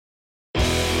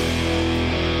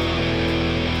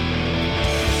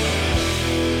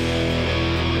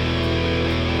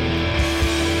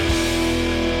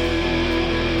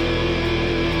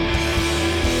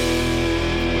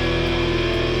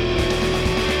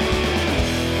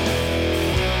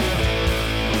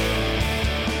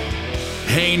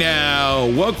Hey now,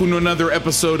 welcome to another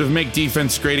episode of Make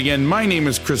Defense Great Again. My name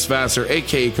is Chris Vassar,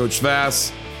 aka Coach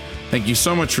Vass. Thank you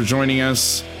so much for joining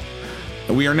us.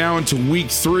 We are now into week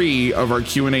 3 of our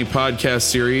Q&A podcast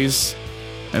series,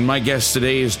 and my guest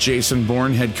today is Jason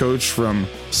Bourne, head coach from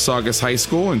Saugus High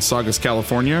School in Saugus,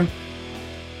 California.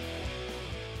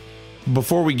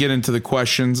 Before we get into the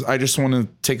questions, I just want to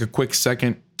take a quick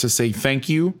second to say thank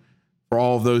you for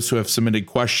all of those who have submitted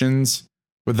questions.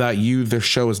 Without you, this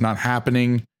show is not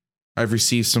happening. I've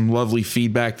received some lovely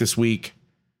feedback this week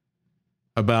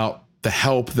about the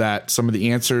help that some of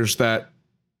the answers that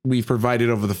we've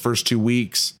provided over the first 2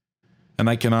 weeks. And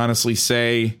I can honestly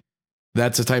say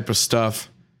that's the type of stuff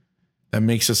that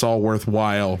makes this all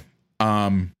worthwhile.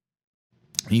 You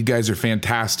guys are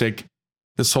fantastic.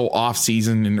 This whole off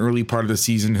season and early part of the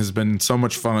season has been so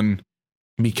much fun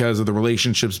because of the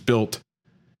relationships built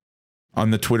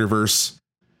on the Twitterverse.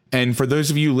 And for those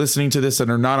of you listening to this that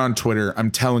are not on Twitter, I'm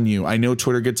telling you, I know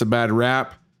Twitter gets a bad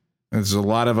rap. There's a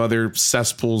lot of other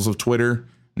cesspools of Twitter,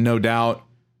 no doubt.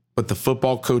 But the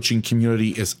football coaching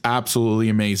community is absolutely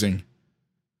amazing.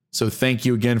 So thank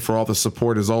you again for all the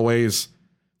support as always.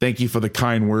 Thank you for the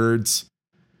kind words.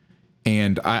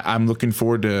 And I'm looking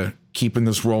forward to keeping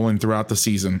this rolling throughout the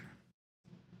season.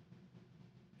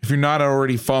 If you're not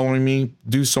already following me,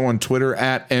 do so on Twitter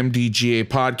at MDGA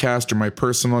Podcast or my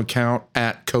personal account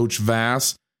at Coach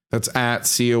Vass. That's at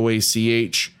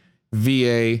COACHVASS.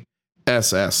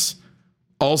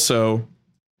 Also,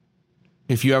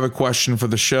 if you have a question for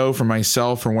the show, for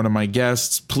myself or one of my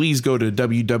guests, please go to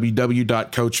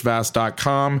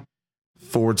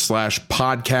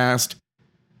www.coachvass.com/podcast.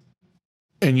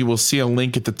 And you will see a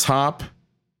link at the top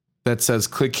that says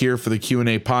click here for the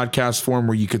Q&A podcast form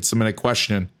where you could submit a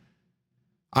question.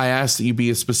 I ask that you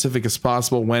be as specific as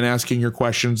possible when asking your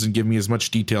questions and give me as much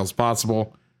detail as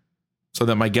possible so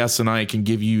that my guests and I can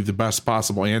give you the best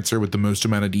possible answer with the most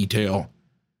amount of detail.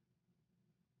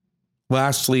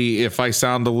 Lastly, if I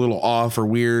sound a little off or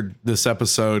weird this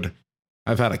episode,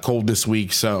 I've had a cold this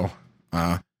week, so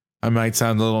I might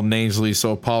sound a little nasally,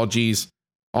 so apologies.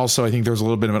 Also, I think there was a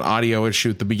little bit of an audio issue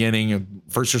at the beginning,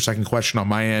 first or second question on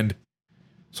my end.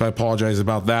 So I apologize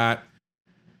about that.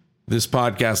 This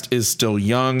podcast is still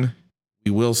young.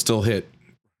 We will still hit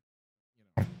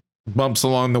bumps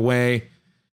along the way.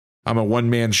 I'm a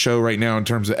one-man show right now in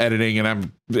terms of editing, and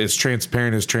I'm as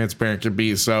transparent can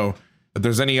be. So if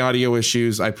there's any audio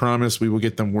issues, I promise we will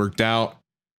get them worked out.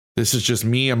 This is just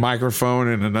me, a microphone,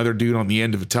 and another dude on the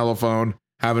end of a telephone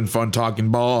having fun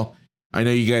talking ball. I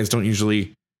know you guys don't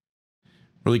usually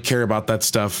really care about that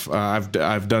stuff. I've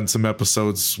done some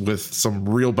episodes with some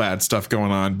real bad stuff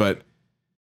going on, but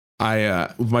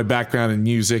with my background in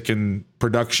music and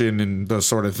production and the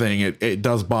sort of thing, it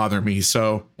does bother me.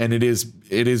 So, and it is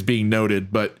being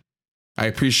noted, but I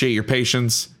appreciate your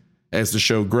patience as the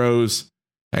show grows.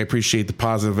 I appreciate the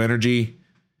positive energy.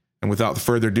 And without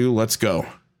further ado, let's go.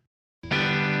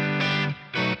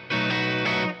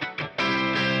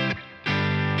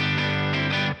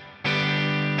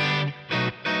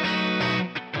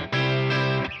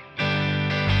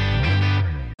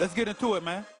 Let's get into it,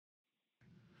 man.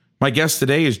 My guest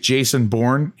today is Jason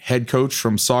Bourne, head coach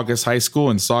from Saugus High School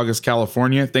in Saugus,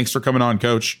 California. Thanks for coming on,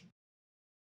 Coach.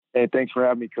 Hey, thanks for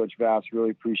having me, Coach Vass.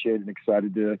 Really appreciate it and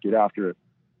excited to get after it.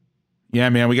 Yeah,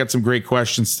 man, we got some great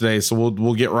questions today, so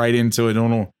we'll get right into it.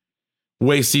 Don't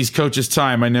waste these coaches'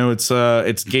 time. I know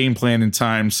it's game planning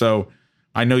time, so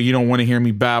I know you don't want to hear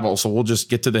me babble, so we'll just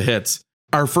get to the hits.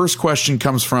 Our first question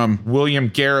comes from William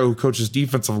Garrow, who coaches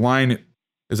defensive line.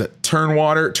 Is at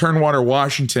Turnwater,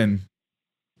 Washington.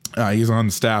 He's on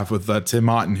the staff with Tim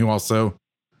Otten, who also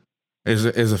is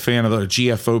a fan of the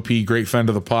GFOP, great friend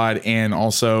of the pod, and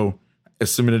also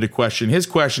submitted a question. His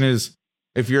question is,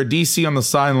 if you're a DC on the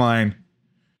sideline,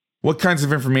 what kinds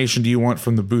of information do you want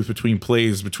from the booth between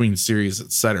plays, between series,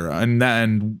 etc.? And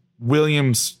then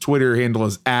William's Twitter handle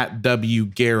is at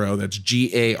WGarrow. That's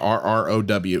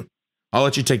GARROW. I'll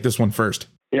let you take this one first.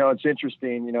 You know, it's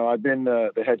interesting. You know, I've been the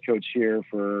head coach here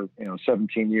for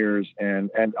 17 years,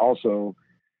 and also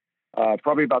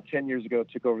probably about 10 years ago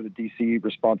took over the DC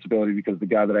responsibility because the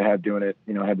guy that I had doing it,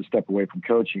 had to step away from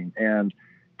coaching. And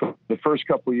for the first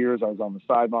couple of years, I was on the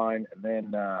sideline, and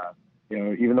then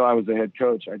even though I was the head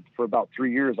coach, for about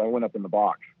 3 years I went up in the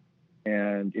box,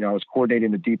 and I was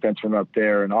coordinating the defense from up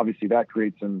there, and obviously that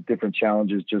creates some different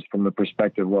challenges just from the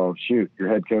perspective. Well, shoot, your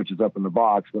head coach is up in the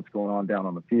box. What's going on down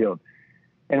on the field?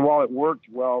 And while it worked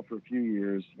well for a few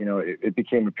years, it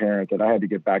became apparent that I had to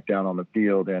get back down on the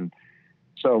field. And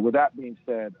so with that being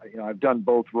said, I've done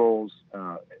both roles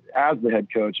as the head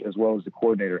coach as well as the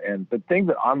coordinator. And the thing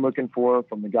that I'm looking for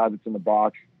from the guy that's in the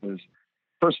box is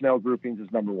personnel groupings is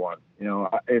number one. You know,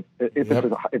 if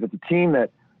it's a team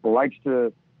that likes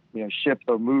to, you know, shift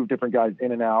or move different guys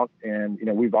in and out, and, you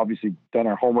know, we've obviously done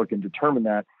our homework and determined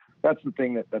that, that's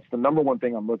the number one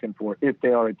thing I'm looking for if they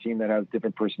are a team that has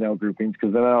different personnel groupings,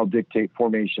 because then that'll dictate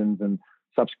formations and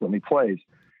subsequently plays.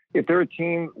 If they're a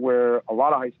team where a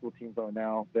lot of high school teams are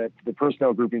now, that the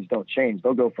personnel groupings don't change,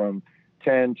 they'll go from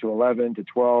 10 to 11 to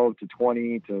 12 to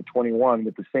 20 to 21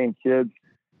 with the same kids,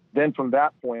 then from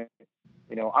that point,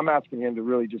 you know, I'm asking him to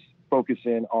really just focus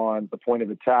in on the point of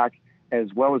attack as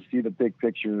well as see the big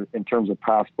picture in terms of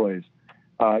pass plays.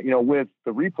 You know, with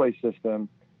the replay system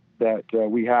that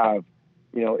we have,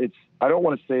 you know, I don't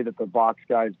want to say that the box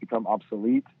guy has become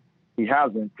obsolete. He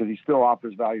hasn't, because he still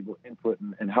offers valuable input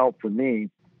and help for me.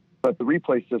 But the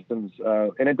replay systems,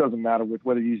 and it doesn't matter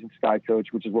whether you're using Sky Coach,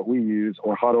 which is what we use,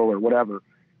 or Huddle or whatever,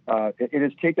 it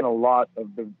has taken a lot of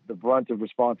the brunt of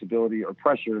responsibility or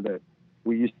pressure that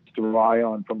we used to rely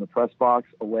on from the press box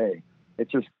away.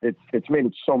 It's made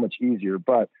it so much easier.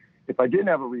 But if I didn't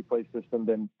have a replay system,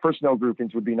 then personnel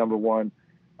groupings would be number one.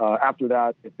 After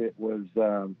that, if it was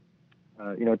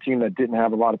you know, a team that didn't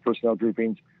have a lot of personnel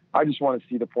groupings, I just want to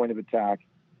see the point of attack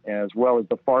as well as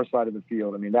the far side of the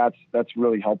field. I mean, that's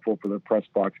really helpful for the press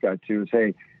box guy too, is,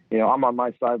 hey, you know, I'm on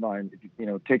my sideline, you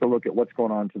know, take a look at what's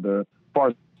going on to the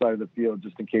far side of the field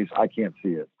just in case I can't see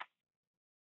it.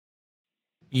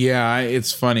 Yeah,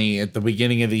 it's funny. At the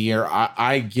beginning of the year,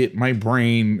 I get, my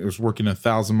brain is working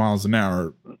 1,000 miles an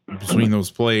hour between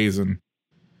those plays, and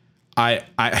I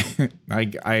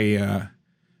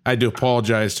had to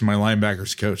apologize to my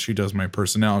linebackers coach who does my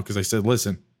personnel, because I said,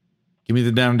 listen, give me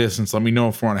the down distance. Let me know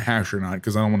if we're on a hash or not,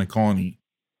 because I don't want to call any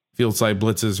field side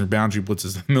blitzes or boundary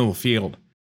blitzes in the middle of the field.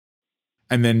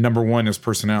 And then number one is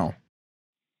personnel.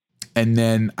 And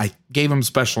then I gave him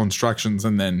special instructions.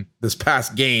 And then this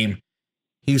past game,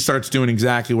 he starts doing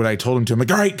exactly what I told him to. I'm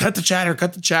like, all right, cut the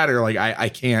chatter. Like I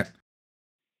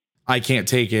can't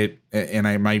take it.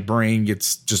 And my brain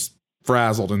gets just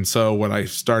frazzled. And so what I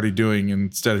started doing,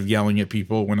 instead of yelling at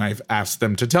people when I've asked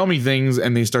them to tell me things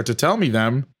and they start to tell me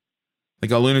them,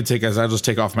 like a lunatic, as I'll just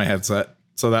take off my headset.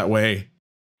 So that way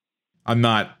I'm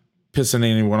not pissing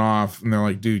anyone off. And they're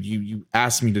like, dude, you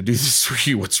asked me to do this for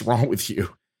you. What's wrong with you?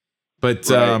 But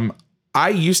right. I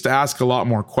used to ask a lot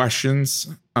more questions.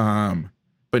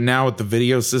 But now with the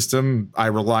video system, I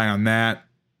rely on that.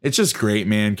 It's just great,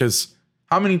 man. Because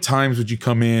how many times would you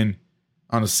come in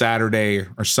on a Saturday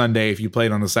or Sunday, if you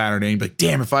played on a Saturday, and be like,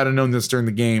 damn, if I'd have known this during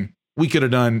the game, we could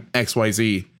have done X, Y,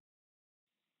 Z.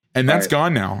 And that's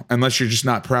gone now, unless you're just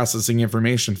not processing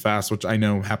information fast, which I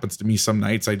know happens to me some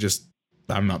nights.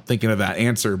 I'm not thinking of that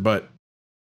answer, but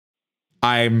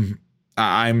I'm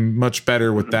much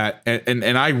better with that.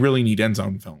 And I really need end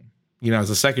zone film. You know, as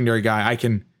a secondary guy,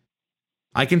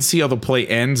 I can see how the play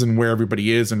ends and where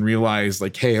everybody is and realize,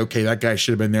 like, hey, okay, that guy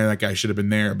should have been there. That guy should have been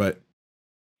there. But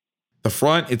the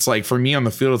front, it's like, for me on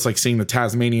the field, it's like seeing the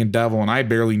Tasmanian devil, and I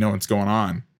barely know what's going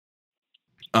on.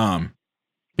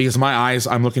 Because my eyes,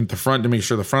 I'm looking at the front to make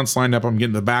sure the front's lined up. I'm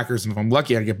getting the backers. And if I'm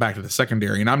lucky, I get back to the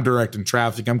secondary, and I'm directing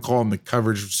traffic. I'm calling the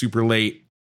coverage super late.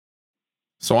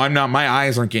 So my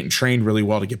eyes aren't getting trained really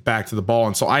well to get back to the ball.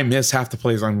 And so I miss half the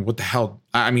plays on what the hell.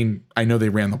 I mean, I know they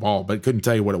ran the ball, but couldn't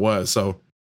tell you what it was. So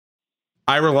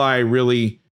I rely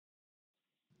really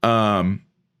on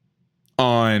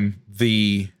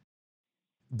the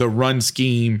run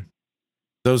scheme,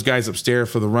 those guys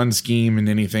upstairs for the run scheme and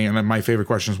anything. And then my favorite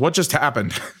question is, what just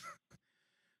happened?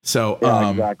 So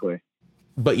exactly.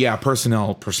 But yeah,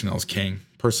 personnel is king.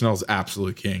 Personnel is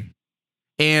absolute king.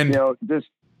 And you know,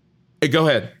 go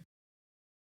ahead.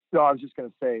 No, I was just going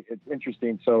to say, it's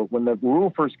interesting. So when the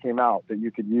rule first came out that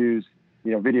you could use,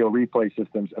 you know, video replay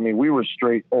systems, I mean, we were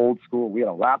straight old school. We had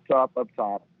a laptop up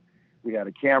top. We had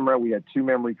a camera. We had 2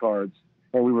 memory cards.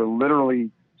 And we were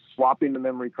literally swapping the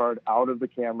memory card out of the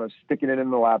camera, sticking it in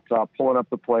the laptop, pulling up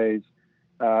the plays,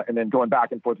 and then going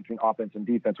back and forth between offense and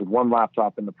defense with one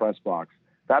laptop in the press box.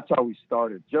 That's how we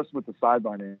started, just with the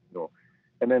sideline angle.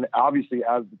 And then obviously,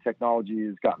 as the technology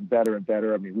has gotten better and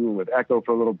better, I mean, we were with Echo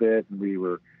for a little bit, and we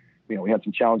were, you know, we had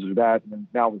some challenges with that. And then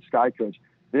now with Sky Coach,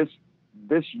 this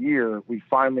year, we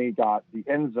finally got the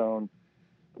end zone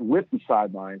with the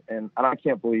sideline. And I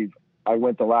can't believe I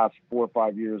went the last 4 or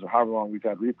 5 years or however long we've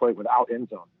had replay without end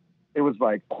zone. It was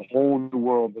like a whole new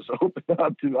world was opened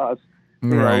up to us.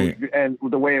 Right. You know, and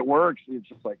the way it works, it's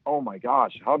just like, oh my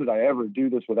gosh, how did I ever do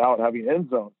this without having end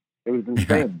zone? It was insane.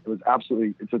 Yeah. It was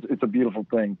absolutely, it's a beautiful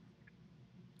thing.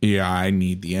 Yeah, I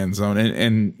need the end zone.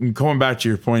 And going back to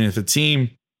your point, if a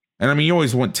team, and I mean, you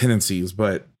always want tendencies,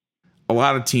 but a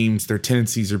lot of teams, their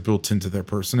tendencies are built into their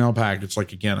personnel package.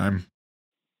 Like, again, I'm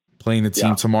playing the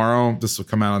team tomorrow. This will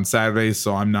come out on Saturday,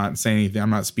 so I'm not saying anything. I'm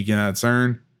not speaking out of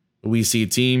turn. We see a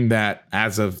team that,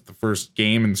 as of the first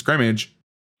game in the scrimmage,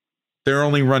 they're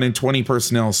only running 20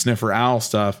 personnel sniffer owl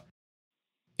stuff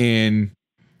in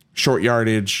short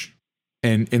yardage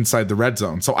and inside the red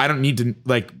zone. So I don't need to,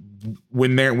 like,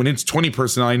 when it's 20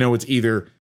 personnel, I know it's either,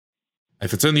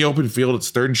 if it's in the open field,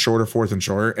 it's third and short or fourth and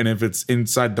short. And if it's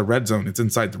inside the red zone, it's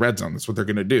inside the red zone. That's what they're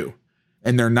going to do.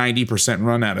 And they're 90%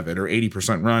 run out of it, or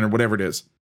 80% run, or whatever it is.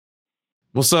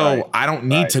 Well, so I don't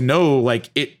need to know, like,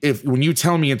 if when you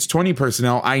tell me it's 20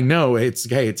 personnel, I know it's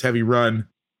heavy run.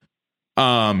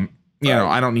 You know,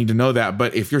 I don't need to know that.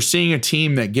 But if you're seeing a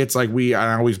team that gets, like,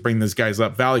 I always bring these guys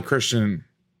up, Valley Christian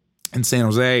in San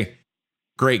Jose,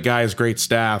 great guys, great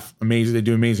staff, amazing. They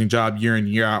do an amazing job year in,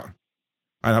 year out.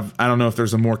 I don't know if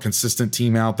there's a more consistent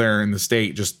team out there in the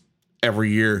state just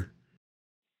every year.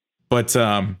 But,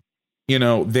 you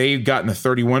know, they've gotten a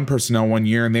 31 personnel one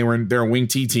year, and they're a wing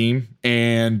T team,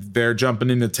 and they're jumping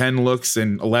into 10 looks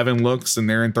and 11 looks, and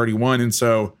they're in 31. And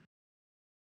so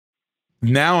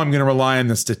now I'm going to rely on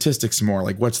the statistics more.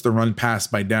 Like, what's the run pass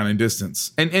by down and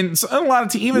distance? And so a lot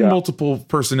of even multiple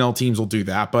personnel teams will do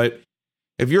that. But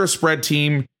if you're a spread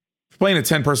team, playing a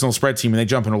 10 personnel spread team and they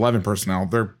jump in 11 personnel,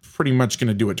 they're pretty much going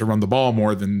to do it to run the ball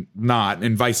more than not,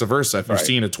 and vice versa. If you're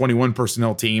seeing a 21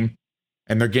 personnel team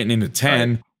and they're getting into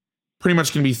 10, pretty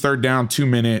much going to be third down, 2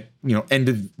 minute, you know, end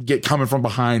to get coming from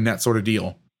behind, that sort of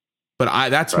deal. But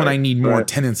that's when I need more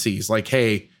tendencies, like,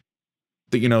 hey,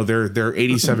 you know, they're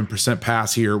 87%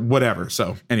 pass here, whatever.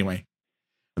 So anyway,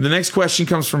 the next question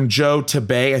comes from Joe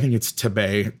Tabay. I think it's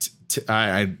Tabay.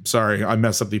 I'm sorry, I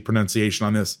messed up the pronunciation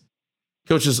on this.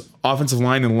 Coaches offensive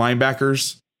line and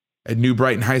linebackers at New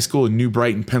Brighton High School in New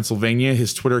Brighton, Pennsylvania.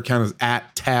 His Twitter account is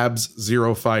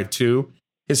 @tabs052.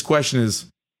 His question is,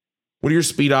 what are your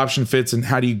speed option fits, and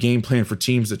how do you game plan for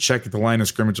teams that check at the line of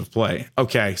scrimmage of play?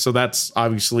 Okay, so that's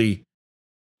obviously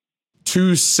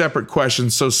two separate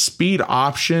questions. So speed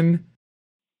option,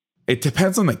 it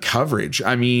depends on the coverage.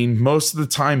 I mean, most of the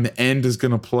time the end is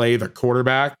going to play the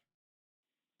quarterback,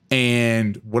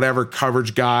 and whatever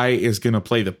coverage guy is going to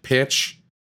play the pitch.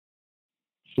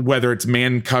 Whether it's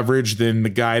man coverage, then the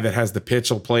guy that has the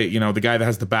pitch will play, you know, the guy that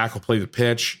has the back will play the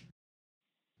pitch.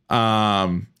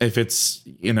 If it's,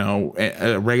 you know,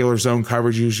 a regular zone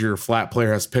coverage, usually your flat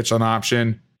player has pitch on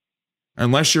option.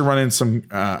 Unless you're running some,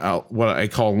 what I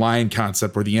call line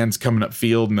concept, where the end's coming up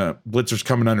field and the blitzer's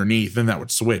coming underneath, then that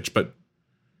would switch. But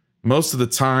most of the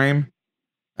time,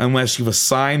 unless you've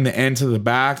assigned the end to the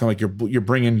back, like you're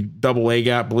bringing double A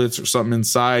gap blitz or something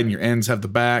inside, and your ends have the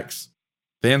backs,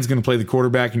 the end's going to play the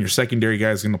quarterback, and your secondary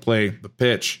guy is going to play the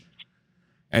pitch.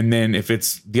 And then if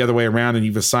it's the other way around and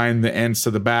you've assigned the ends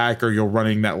to the back, or you're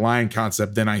running that line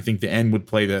concept, then I think the end would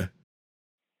play the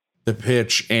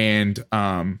pitch, and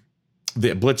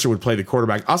the blitzer would play the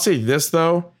quarterback. I'll say this,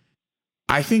 though.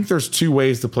 I think there's two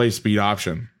ways to play speed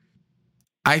option.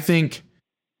 I think,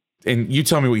 and you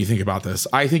tell me what you think about this,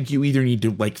 I think you either need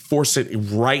to, like, force it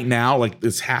right now, like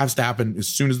this has to happen as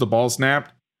soon as the ball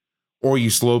snapped, or you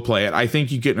slow play it. I think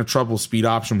you get into trouble with speed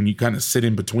option when you kind of sit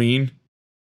in between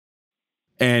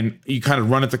and you kind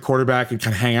of run at the quarterback and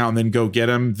kind of hang out and then go get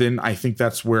him. Then I think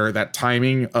that's where that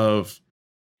timing of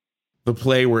the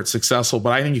play where it's successful.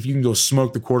 But I think if you can go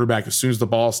smoke the quarterback as soon as the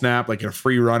ball snapped, like a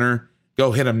free runner,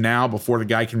 go hit him now before the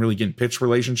guy can really get in pitch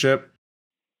relationship.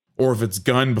 Or if it's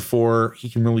gun before he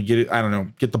can really get it, I don't know,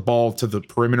 get the ball to the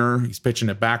perimeter, he's pitching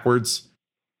it backwards,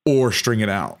 or string it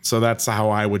out. So that's how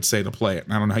I would say to play it.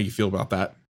 And I don't know how you feel about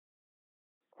that.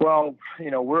 Well, you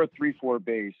know, we're a 3-4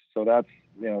 base, so that's,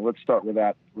 you know, let's start with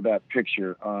that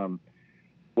picture.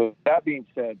 With that being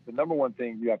said, the number one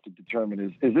thing you have to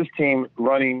determine is this team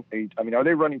running are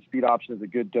they running speed option as a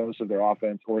good dose of their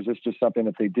offense, or is this just something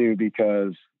that they do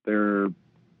because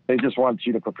they just want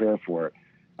you to prepare for it?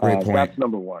 Great point. That's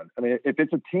number one. I mean, if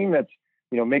it's a team that's,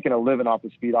 you know, making a living off the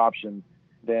speed option,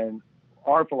 then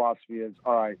our philosophy is,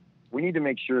 all right, we need to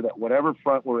make sure that whatever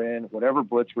front we're in, whatever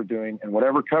blitz we're doing, and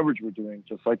whatever coverage we're doing,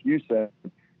 just like you said,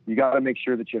 you got to make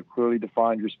sure that you have clearly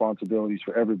defined responsibilities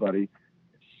for everybody.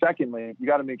 Secondly, you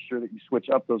got to make sure that you switch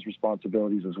up those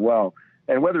responsibilities as well.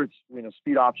 And whether it's, you know,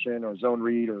 speed option or zone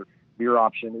read or veer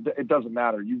option, it doesn't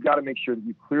matter. You've got to make sure that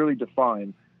you clearly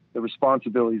define the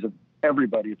responsibilities of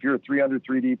everybody. If you're a 3 under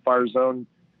 3 deep fire zone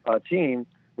team,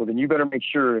 well, then you better make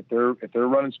sure if they're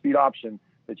running speed option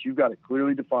that you've got it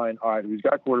clearly defined. All right, who's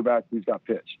got quarterback, who's got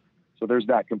pitch. So there's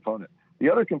that component.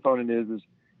 The other component is,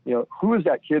 you know, who is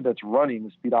that kid that's running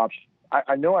the speed option?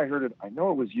 I know I heard it. I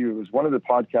know it was you. It was one of the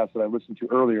podcasts that I listened to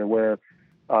earlier where,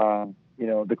 you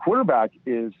know, the quarterback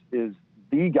is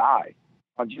the guy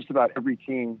on just about every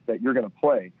team that you're going to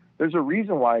play. There's a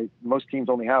reason why most teams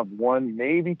only have one,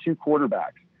 maybe two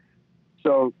quarterbacks.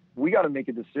 So we got to make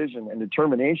a decision and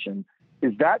determination.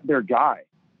 Is that their guy?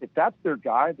 If that's their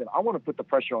guy, then I want to put the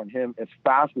pressure on him as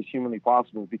fast as humanly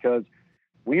possible, because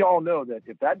we all know that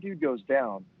if that dude goes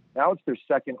down, now it's their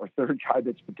second or third guy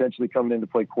that's potentially coming in to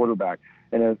play quarterback.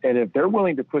 And if they're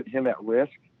willing to put him at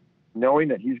risk, knowing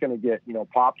that he's going to get,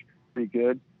 popped pretty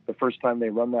good the first time they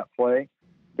run that play,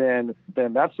 then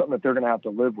that's something that they're going to have to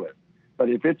live with. But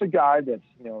if it's a guy that's,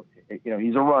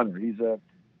 he's a runner, he's a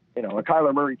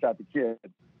Kyler Murray type of kid,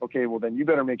 okay, well, then you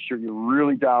better make sure you're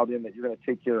really dialed in that you're going to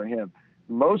take care of him.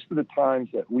 Most of the times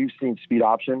that we've seen speed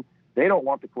option, they don't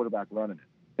want the quarterback running it.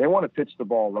 They want to pitch the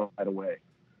ball right away.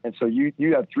 And so you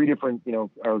have three different,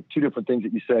 or two different things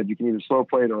that you said. You can either slow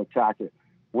play it or attack it.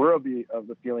 We're of the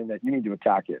feeling that you need to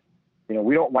attack it.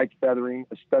 We don't like feathering,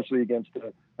 especially against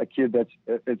a kid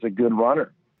that's a good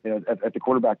runner, at the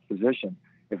quarterback position.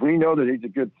 If we know that he's a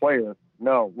good player,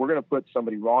 no, we're going to put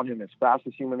somebody on him as fast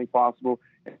as humanly possible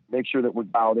and make sure that we're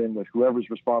dialed in with whoever's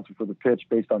responsible for the pitch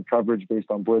based on coverage, based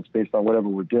on blitz, based on whatever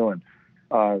we're doing.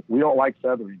 We don't like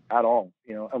feathering at all,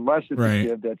 unless it's a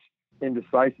kid that's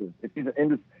indecisive. If he's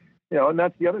and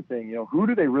that's the other thing, who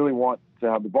do they really want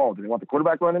to have the ball? Do they want the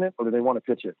quarterback running it, or do they want to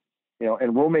pitch it?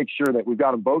 And we'll make sure that we've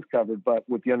got them both covered, but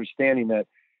with the understanding that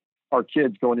our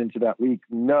kids going into that week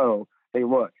know, hey,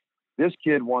 look, this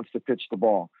kid wants to pitch the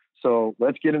ball. So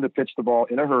let's get him to pitch the ball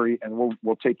in a hurry, and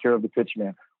we'll take care of the pitch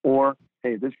man. Or,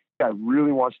 hey, this guy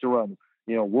really wants to run.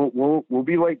 We'll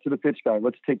be late to the pitch guy.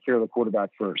 Let's take care of the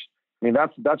quarterback first. I mean,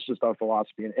 that's just our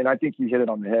philosophy. And I think you hit it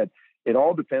on the head. It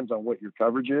all depends on what your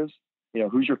coverage is.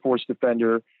 Who's your force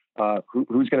defender?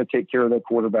 Who's going to take care of that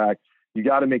quarterback? You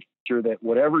got to make sure that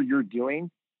whatever you're doing,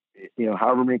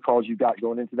 however many calls you've got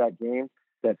going into that game,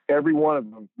 that every one of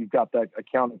them, you've got that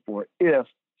accounted for if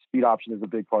speed option is a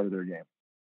big part of their game.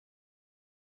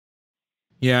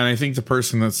 Yeah, and I think the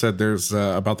person that said there's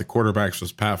about the quarterbacks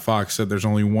was Pat Fox, said there's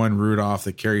only one Rudolph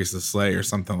that carries the sleigh or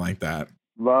something like that.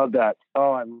 Love that.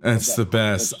 Oh, I love that's that. The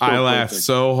best. That's so I laughed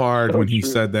so hard when he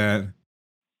said that.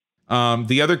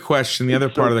 The other question, the other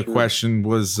part of the question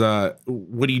was,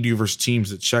 what do you do versus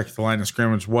teams that check the line of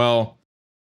scrimmage? Well,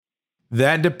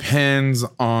 that depends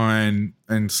on,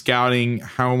 and scouting,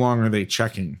 how long are they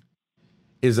checking?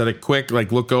 Is that a quick,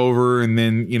 look over and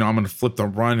then, I'm going to flip the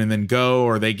run and then go,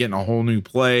 or are they getting a whole new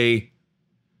play?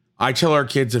 I tell our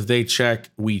kids, if they check,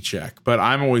 we check. But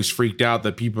I'm always freaked out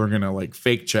that people are going to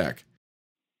fake check,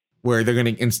 where they're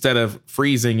going to, instead of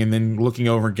freezing and then looking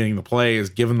over and getting the play, is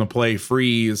give them the play,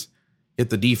 freeze,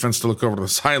 get the defense to look over to the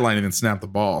sideline and then snap the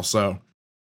ball. So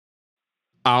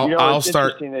I'll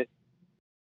start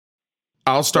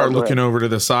looking over to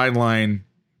the sideline,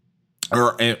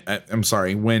 or I'm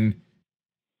sorry,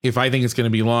 if I think it's going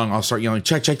to be long, I'll start yelling,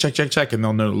 check, and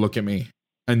they'll know to look at me.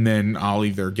 And then I'll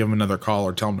either give them another call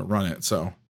or tell them to run it.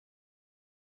 So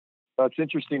it's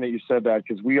interesting that you said that,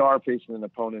 because we are facing an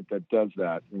opponent that does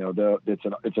that.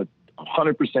 It's a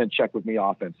 100% check with me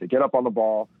offense. They get up on the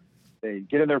ball, they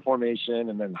get in their formation,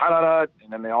 and then and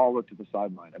then they all look to the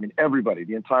sideline. I mean, everybody,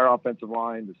 the entire offensive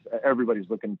line, everybody's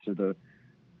looking to the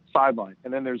sideline.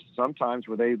 And then there's some times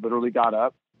where they literally got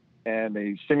up and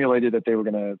they simulated that they were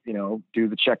going to, do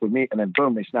the check with me, and then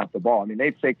boom, they snapped the ball. I mean, they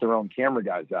faked their own camera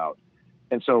guys out.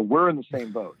 And so we're in the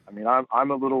same boat. I mean, I'm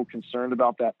a little concerned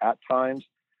about that at times,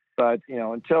 but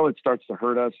until it starts to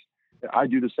hurt us, I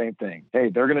do the same thing. Hey,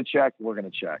 they're going to check, we're going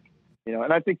to check,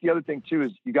 and I think the other thing too,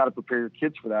 is you got to prepare your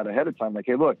kids for that ahead of time. Like,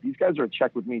 hey, look, these guys are a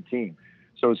check with me team.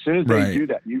 So as soon as they do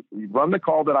that, you run the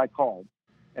call that I called.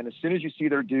 And as soon as you see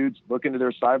their dudes look into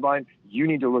their sideline, you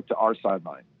need to look to our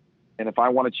sideline. And if I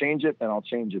want to change it, then I'll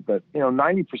change it. But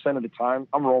 90% of the time,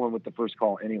 I'm rolling with the first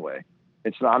call anyway.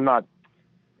 I'm not,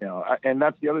 and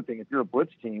that's the other thing. If you're a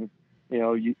blitz team,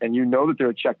 and you know that they're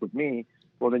a check with me,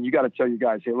 well, then you got to tell your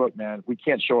guys, hey, look, man, we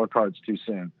can't show our cards too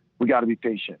soon. We got to be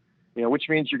patient. Which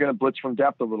means you're going to blitz from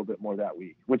depth a little bit more that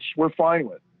week, which we're fine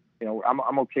with.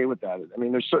 I'm okay with that. I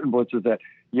mean, there's certain blitzes that,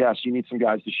 yes, you need some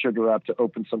guys to sugar up to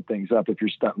open some things up if you're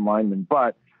stunting linemen.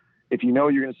 But if you know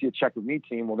you're going to see a check with me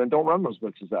team, well, then don't run those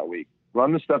blitzes that week.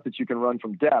 Run the stuff that you can run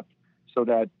from depth so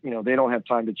that, they don't have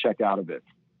time to check out of it.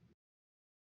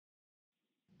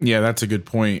 Yeah, that's a good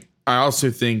point. I also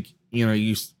think, you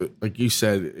like you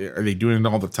said, are they doing it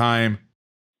all the time?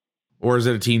 Or is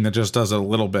it a team that just does it a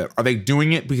little bit? Are they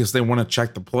doing it because they want to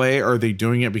check the play? Or are they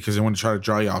doing it because they want to try to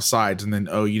draw you off sides and then,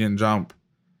 oh, you didn't jump?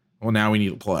 Well, now we need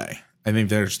to play. I think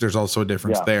there's also a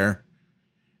difference there.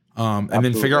 And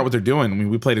then figure out what they're doing. I mean,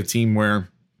 we played a team where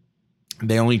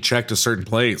they only checked a certain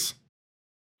plays.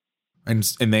 And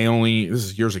they only, this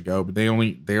is years ago, but they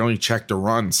only checked the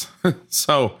runs.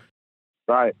 So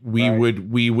Right. we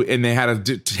would, and they had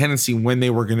a tendency when they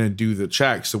were going to do the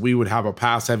check. So we would have a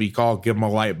pass heavy call, give them a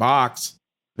light box.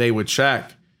 They would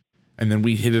check, and then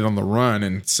we hit it on the run.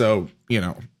 And so,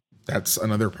 that's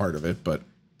another part of it. But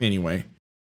anyway,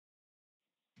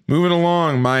 moving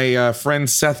along, my friend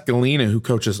Seth Galena, who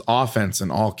coaches offense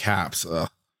in all caps.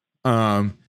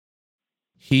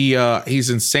 He's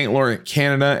in St. Laurent,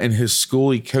 Canada, and his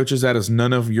school he coaches at is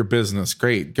none of your business.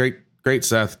 Great,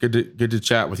 Seth. Good to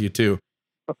chat with you too.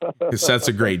 Seth's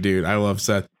a great dude. I love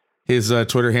Seth. His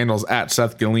Twitter handle is at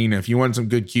Seth Galena. If you want some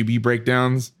good QB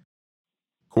breakdowns,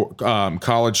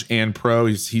 college and pro,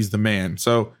 he's the man.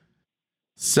 So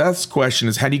Seth's question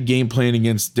is, how do you game plan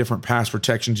against different pass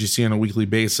protections you see on a weekly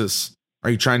basis? Are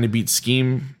you trying to beat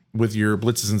scheme with your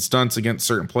blitzes and stunts against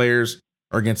certain players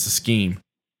or against the scheme?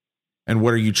 And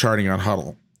what are you charting on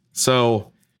Huddle?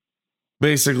 So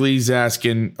basically he's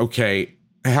asking, okay,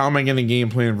 how am I going to game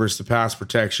plan versus the pass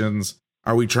protections?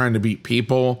 Are we trying to beat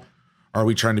people? Are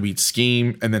we trying to beat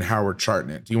scheme? And then how we're charting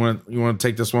it. Do you want to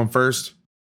take this one first?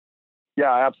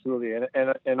 Yeah, absolutely.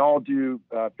 And all due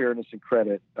fairness and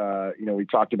credit, we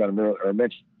talked about him or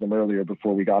mentioned them earlier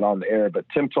before we got on the air, but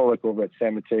Tim Tulloch over at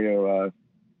San Mateo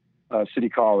City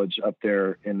College up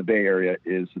there in the Bay Area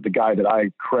is the guy that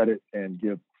I credit and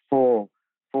give full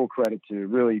credit to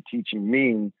really teaching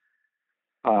me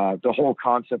the whole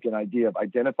concept and idea of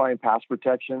identifying pass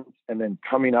protections and then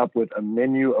coming up with a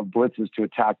menu of blitzes to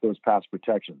attack those pass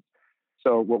protections.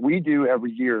 So what we do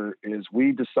every year is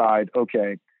we decide,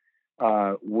 okay,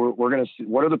 we're going to see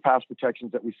what are the pass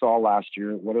protections that we saw last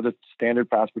year? What are the standard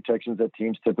pass protections that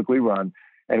teams typically run?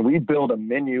 And we build a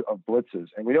menu of blitzes,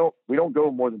 and we don't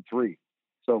go more than 3.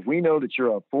 So if we know that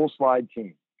you're a full slide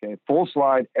team, okay, full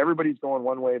slide, everybody's going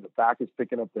one way, the back is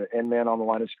picking up the end man on the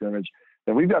line of scrimmage,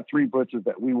 then we've got 3 blitzes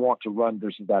that we want to run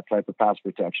versus that type of pass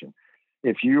protection.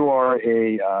 If you are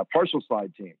a partial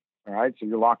slide team, all right, so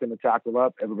you're locking the tackle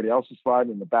up, everybody else is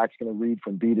sliding, and the back's going to read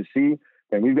from B to C,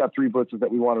 then we've got 3 blitzes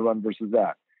that we want to run versus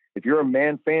that. If you're a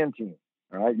man-fan team,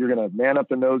 all right, you're going to man up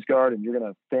the nose guard, and you're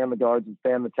going to fan the guards and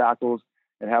fan the tackles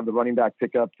and have the running back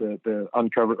pick up the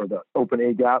uncovered or the open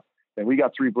A gap, then we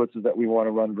got 3 blitzes that we want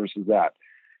to run versus that.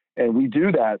 And we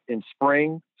do that in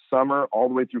spring, summer, all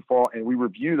the way through fall, and we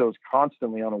review those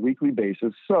constantly on a weekly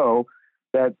basis so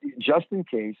that just in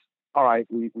case, all right,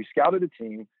 we scouted a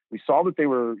team, we saw that they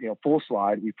were full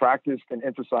slide, we practiced and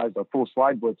emphasized our full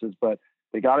slide blitzes, but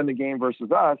they got in the game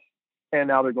versus us, and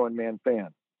now they're going man-fan.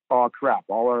 Oh, crap,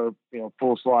 all our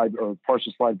full slide or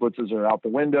partial slide blitzes are out the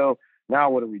window. Now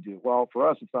what do we do? Well, for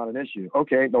us, it's not an issue.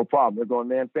 Okay, no problem. They're going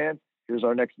man-fan. Here's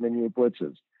our next menu of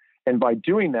blitzes. And by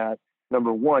doing that,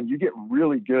 number one, you get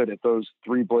really good at those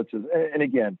 3 blitzes. And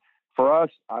again, for us,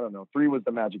 I don't know, 3 was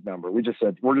the magic number. We just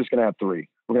said, we're just going to have 3.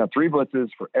 We're going to have 3 blitzes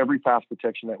for every pass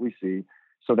protection that we see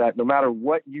so that no matter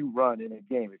what you run in a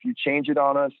game, if you change it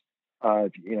on us,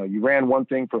 if, you ran one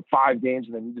thing for 5 games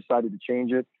and then you decided to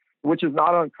change it, which is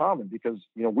not uncommon because,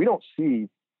 we don't see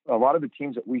a lot of the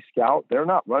teams that we scout, they're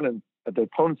not running the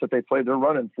opponents that they play. They're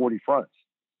running 40 fronts.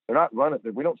 They're not running.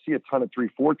 We don't see a ton of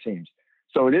 3-4 teams.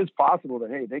 So it is possible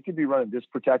that, hey, they could be running this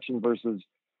protection versus,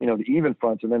 the even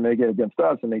fronts, and then they get against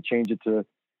us and they change it to,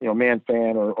 man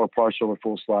fan or partial or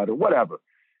full slide or whatever.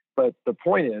 But the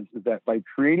point is that by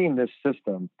creating this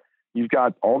system, you've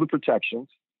got all the protections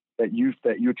that you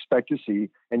expect to see,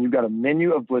 and you've got a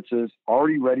menu of blitzes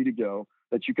already ready to go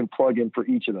that you can plug in for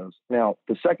each of those. Now,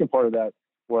 the second part of that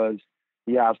was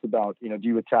he asked about, do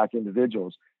you attack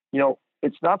individuals?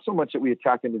 It's not so much that we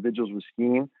attack individuals with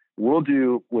scheme. We'll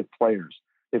do with players.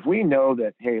 If we know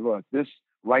that, hey, look, this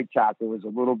right tackle is a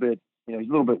little bit, he's a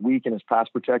little bit weak in his pass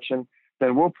protection,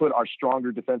 then we'll put our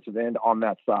stronger defensive end on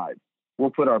that side. We'll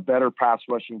put our better pass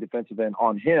rushing defensive end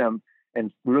on him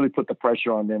and really put the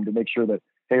pressure on them to make sure that,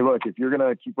 hey, look, if you're going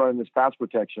to keep running this pass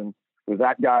protection with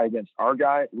that guy against our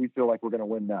guy, we feel like we're going to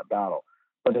win that battle.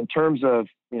 But in terms of,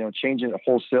 changing it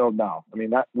wholesale, no. I mean,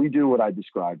 that we do what I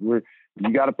described. You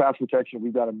got a pass protection,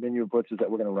 we've got a menu of blitzes that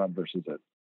we're going to run versus it.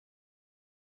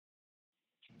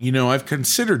 I've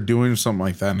considered doing something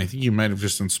like that, and I think you might have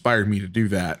just inspired me to do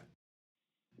that.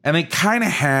 And I kind of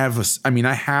have,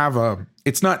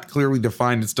 it's not clearly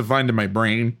defined. It's defined in my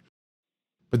brain,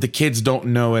 but the kids don't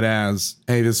know it as,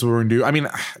 hey, this is what we're going to do. I mean,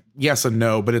 yes and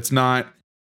no, but it's not,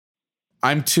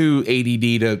 I'm too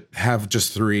ADD to have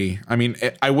just 3. I mean,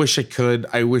 I wish I could.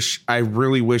 I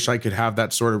really wish I could have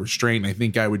that sort of restraint. I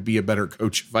think I would be a better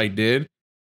coach if I did.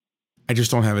 I just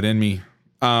don't have it in me.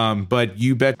 But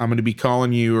you bet I'm going to be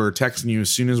calling you or texting you as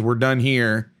soon as we're done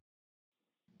here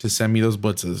to send me those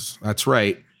blitzes. That's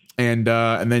right. And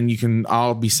then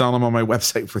I'll be selling them on my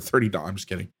website for $30. I'm just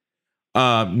kidding.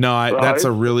 That's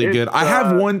a really good, I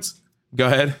have one. Go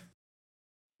ahead.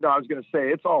 No, I was going to say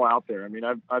it's all out there. I mean,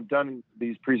 I've done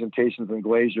these presentations in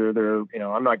Glacier. They're,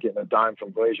 I'm not getting a dime from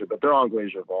Glacier, but they're on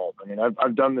Glacier Vault. I mean,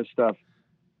 I've done this stuff,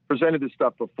 presented this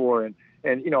stuff before, and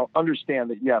understand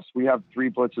that yes, we have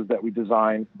 3 blitzes that we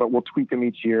design, but we'll tweak them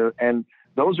each year, and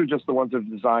those are just the ones that are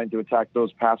designed to attack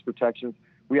those pass protections.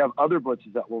 We have other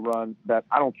blitzes that we'll run that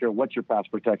I don't care what your pass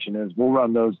protection is, we'll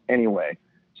run those anyway.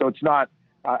 So it's not.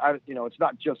 It's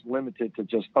not just limited to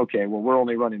just, okay, well, we're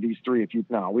only running these 3.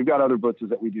 We've got other blitzes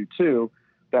that we do too,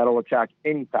 that'll attack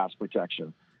any pass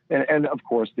protection. And of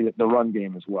course the run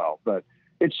game as well. But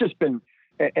it's just been,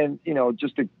 and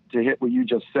just to hit what you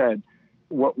just said,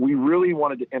 what we really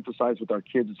wanted to emphasize with our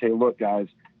kids is, hey, look guys,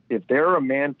 if they're a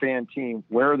man-fan team,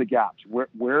 where are the gaps?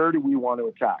 Where do we want to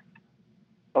attack?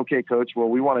 Okay, coach, well,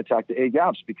 we want to attack the A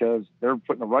gaps because they're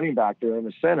putting a running back there in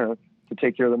the center to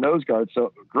take care of the nose guard.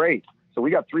 So great. So we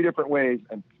got 3 different ways,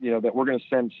 and that we're going to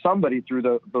send somebody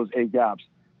through those A gaps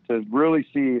to really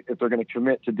see if they're going to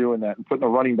commit to doing that and putting a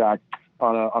running back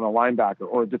on a linebacker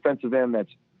or a defensive end that's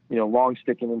long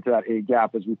sticking into that A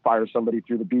gap as we fire somebody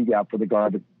through the B gap for the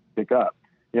guard to pick up.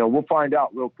 We'll find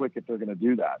out real quick if they're going to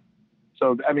do that.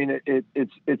 So I mean,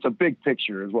 it's a big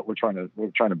picture is what we're trying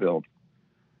to build.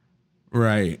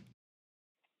 Right.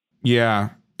 Yeah,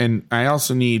 and I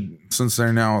also need, since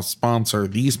they're now the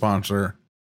sponsor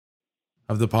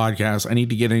of the podcast, I need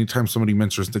to get, anytime somebody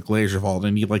mentions the Glacier Vault,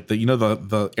 I need like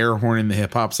the air horn in the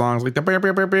hip hop songs, like the bear,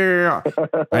 bear, bear, bear.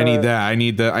 I need that. I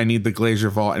need the Glacier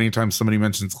Vault anytime somebody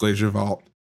mentions Glacier Vault.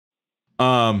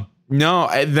 That's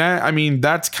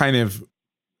kind of,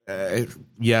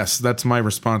 yes, that's my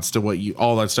response to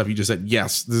all that stuff you just said.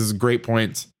 Yes, this is a great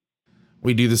point.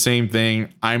 We do the same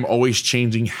thing. I'm always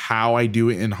changing how I do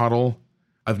it in huddle.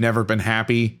 I've never been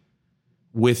happy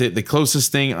with it. The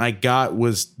closest thing I got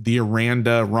was the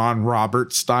Aranda Ron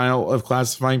Roberts style of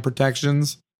classifying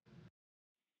protections.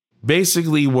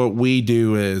 Basically what we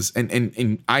do is,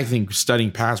 and I think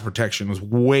studying pass protection was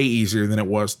way easier than it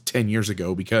was 10 years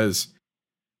ago, because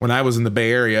when I was in the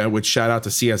Bay Area, which shout out to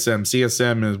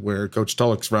CSM is where Coach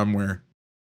Tulloch's from, where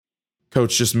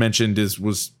Coach just mentioned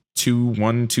was 2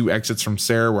 exits from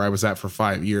Sarah, where I was at for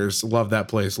 5 years. Love that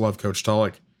place. Love Coach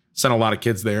Tulloch. Sent a lot of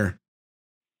kids there.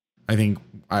 I think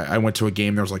I went to a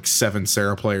game. There was like 7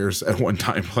 Sarah players at one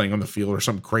time playing on the field or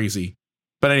something crazy.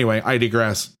 But anyway, I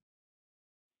digress.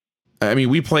 I mean,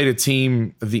 we played a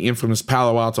team of the infamous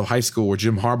Palo Alto High School where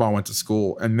Jim Harbaugh went to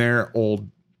school, and their old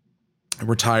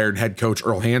retired head coach,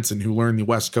 Earl Hansen, who learned the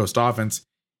West Coast offense,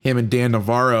 him and Dan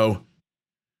Navarro,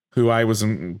 who I was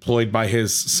employed by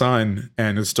his son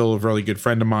and is still a really good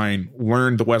friend of mine,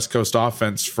 learned the West Coast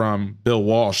offense from Bill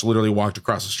Walsh, literally walked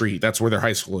across the street. That's where their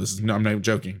high school is. No, I'm not even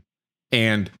joking.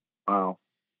 And wow,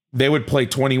 they would play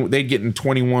 20, they'd get in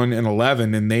 21 and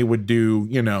 11, and they would do,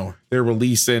 they're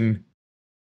releasing,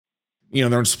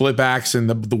 they're in split backs, and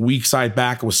the weak side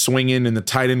back was swinging and the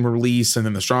tight end would release, and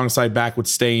then the strong side back would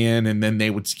stay in, and then they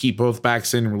would keep both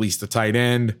backs in and release the tight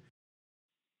end.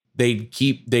 They'd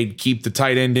keep the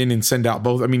tight end in and send out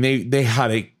both. I mean, they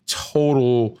had a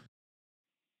total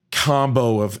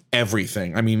combo of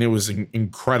everything. I mean, it was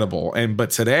incredible. But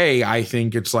today I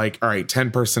think it's like, all right,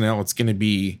 10 personnel. It's going to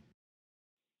be,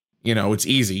 it's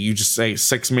easy. You just say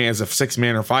 6-man as a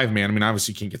 6-man or 5-man. I mean,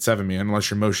 obviously you can't get 7-man unless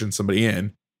you're motioning somebody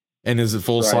in. And is it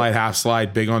full slide, half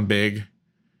slide, big on big,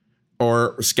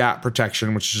 or scat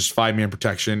protection, which is just 5-man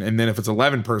protection. And then if it's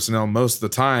 11 personnel, most of the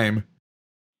time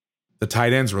the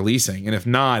tight end's releasing. And if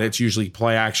not, it's usually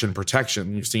play action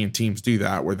protection. You're seeing teams do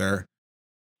that where they're,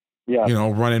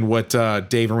 running what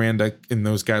Dave Aranda and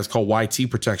those guys call YT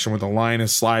protection, where the line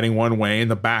is sliding one way and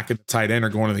the back of the tight end are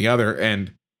going to the other.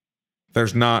 And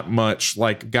there's not much,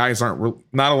 like,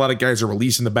 not a lot of guys are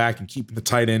releasing the back and keeping the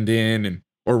tight end in,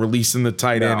 or releasing the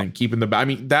tight end and keeping the back. I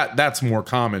mean, that's more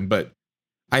common, but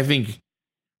I think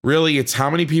really it's how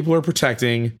many people are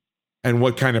protecting and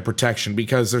what kind of protection,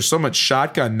 because there's so much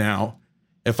shotgun now.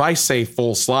 If I say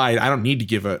full slide, I don't need to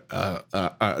give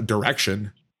a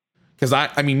direction. Because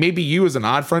I mean, maybe you as an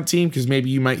odd front team, because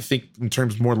maybe you might think in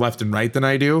terms more left and right than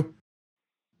I do.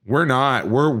 We're not.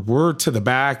 We're to the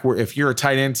back. If you're a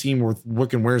tight end team, we're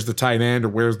looking where's the tight end or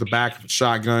where's the back of the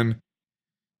shotgun.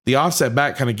 The offset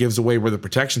back kind of gives away where the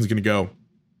protection is going to go.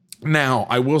 Now,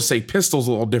 I will say pistol's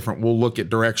a little different. We'll look at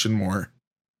direction more.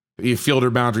 You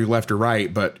fielder boundary left or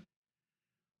right, but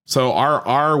so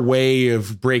our way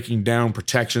of breaking down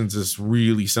protections is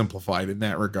really simplified in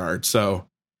that regard. So,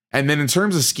 and then in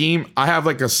terms of scheme, I have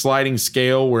like a sliding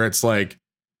scale where it's like,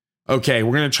 okay,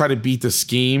 we're going to try to beat the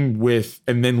scheme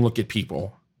and then look at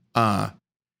people. I'm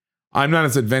not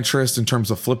as adventurous in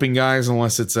terms of flipping guys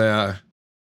unless it's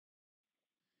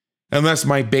unless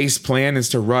my base plan is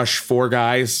to rush 4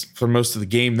 guys for most of the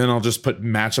game, then I'll just put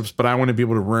matchups. But I want to be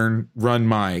able to run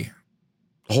my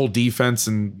whole defense,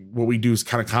 and what we do is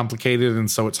kind of complicated.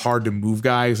 And so it's hard to move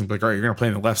guys and be like, all right, you're going to play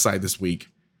on the left side this week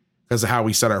because of how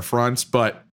we set our fronts.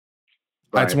 But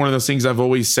that's one of those things I've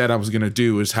always said I was going to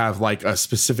do, is have like a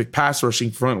specific pass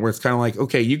rushing front where it's kind of like,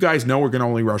 okay, you guys know we're going to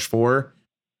only rush 4,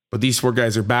 but these 4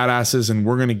 guys are badasses and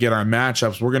we're going to get our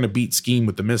matchups. We're going to beat scheme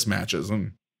with the mismatches.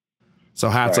 And so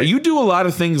hats. So you do a lot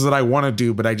of things that I want to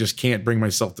do, but I just can't bring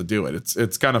myself to do it.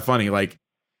 It's kind of funny. Like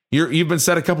you've been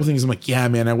said a couple things. I'm like, yeah,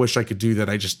 man, I wish I could do that.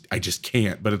 I just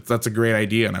can't, but that's a great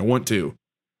idea. And I want to,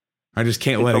 I just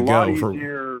can't let it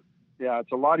go. Yeah,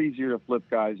 it's a lot easier to flip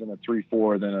guys in a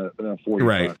 3-4 than a 40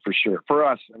 right. For sure. For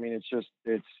us, I mean,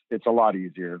 it's a lot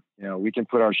easier. You know, we can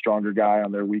put our stronger guy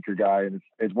on their weaker guy, and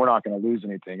we're not going to lose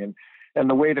anything. And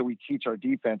the way that we teach our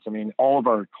defense, I mean, all of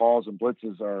our calls and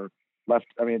blitzes are left.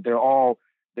 I mean,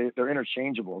 they're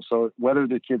interchangeable. So whether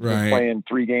the kid's been playing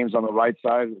 3 games on the right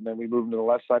side and then we move him to the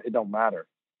left side, it don't matter,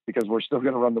 because we're still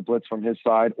going to run the blitz from his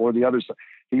side or the other side.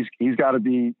 He's got to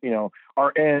be, you know,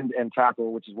 our end and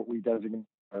tackle, which is what we designate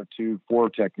our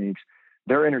 2-4 techniques.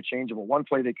 They're interchangeable. One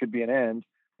play they could be an end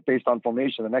based on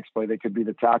formation. The next play they could be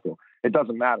the tackle. It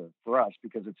doesn't matter for us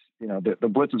because it's, you know, the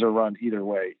blitzes are run either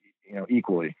way, you know,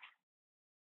 equally.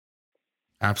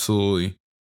 Absolutely.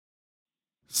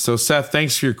 So Seth,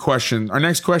 thanks for your question. Our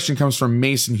next question comes from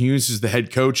Mason Hughes, who's the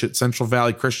head coach at Central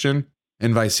Valley Christian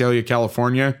in Visalia,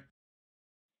 California.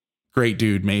 Great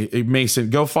dude, Mason.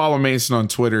 Go follow Mason on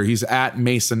Twitter. He's at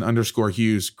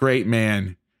Mason_Hughes. Great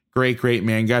man. Great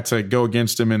man. Got to go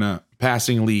against him in a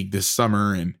passing league this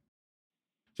summer, and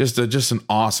just an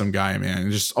awesome guy, man.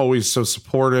 Just always so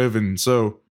supportive. And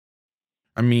so,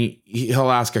 I mean, he'll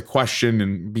ask a question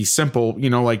and be simple, you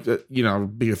know, like, you know,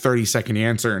 be a 30-second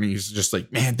answer. And he's just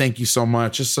like, man, thank you so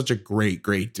much. Just such a great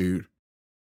dude.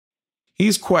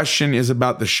 His question is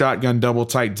about the shotgun double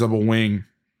tight double wing.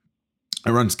 It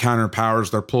runs counter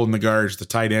powers. They're pulling the guards, the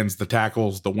tight ends, the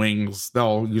tackles, the wings.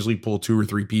 They'll usually pull 2 or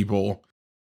 3 people.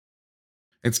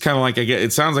 It's kind of like,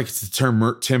 it sounds like it's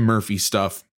the Tim Murphy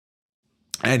stuff.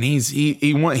 And he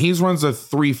runs a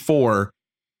 3-4.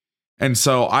 And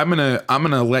so I'm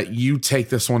gonna let you take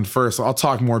this one first. I'll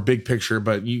talk more big picture,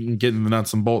 but you can get in the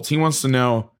nuts and bolts. He wants to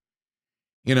know,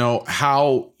 you know,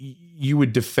 how you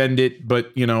would defend it,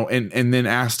 but you know, and then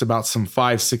asked about some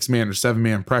 5-6 man or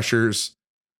 7-man pressures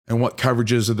and what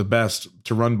coverages are the best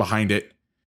to run behind it.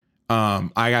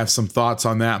 I got some thoughts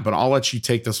on that, but I'll let you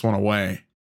take this one away.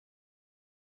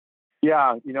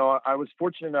 Yeah, you know, I was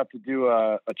fortunate enough to do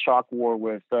a chalk war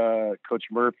with Coach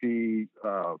Murphy,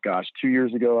 2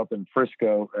 years ago up in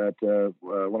Frisco at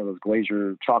one of those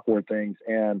Glacier chalk war things.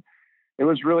 And it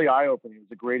was really eye-opening. It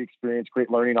was a great experience, great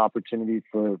learning opportunity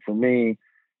for me.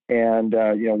 And,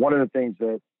 you know, one of the things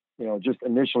that, you know, just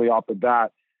initially off the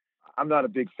bat, I'm not a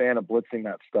big fan of blitzing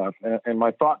that stuff. And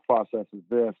my thought process is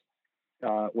this: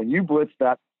 when you blitz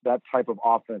that type of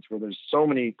offense where there's so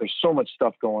much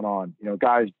stuff going on, you know,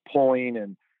 guys pulling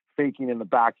and faking in the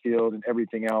backfield and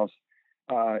everything else.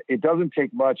 It doesn't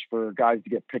take much for guys to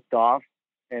get picked off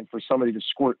and for somebody to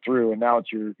squirt through. And now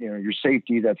it's your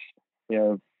safety that's, you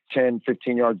know, 10,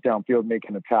 15 yards downfield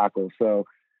making a tackle. So,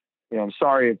 you know, I'm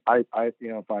sorry if if I've,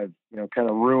 you know, kind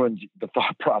of ruined the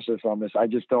thought process on this. I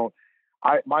just don't,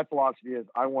 my philosophy is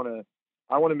I want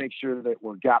to make sure that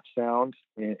we're gap sound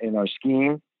in our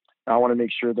scheme. I want to make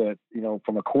sure that, you know,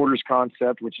 from a quarters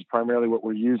concept, which is primarily what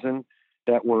we're using,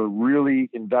 that we're really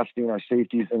investing our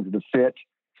safeties into the fit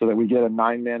so that we get a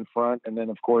 9-man front. And then,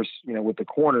 of course, you know, with the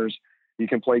corners, you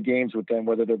can play games with them,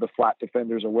 whether they're the flat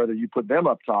defenders or whether you put them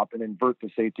up top and invert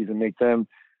the safeties and make them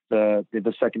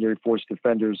the secondary force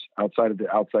defenders outside of the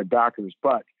outside backers.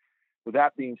 But with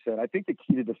that being said, I think the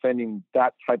key to defending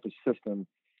that type of system,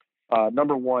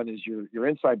 number one is your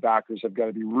inside backers have got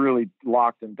to be really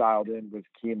locked and dialed in with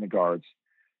keying the guards.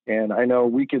 And I know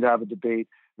we could have a debate.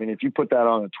 I mean, if you put that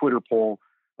on a Twitter poll,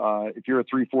 if you're a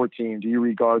 3-4 team, do you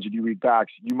read guards or do you read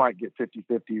backs? You might get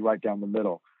 50-50 right down the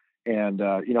middle. And,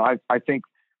 you know, I think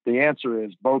the answer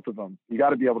is both of them. You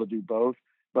got to be able to do both.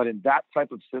 But in that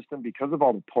type of system, because of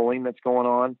all the pulling that's going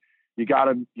on, you got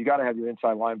to have your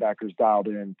inside linebackers dialed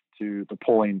in to the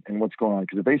pulling and what's going on.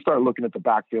 Because if they start looking at the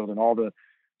backfield and all the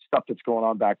stuff that's going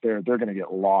on back there, they're going to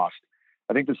get lost.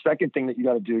 I think the second thing that you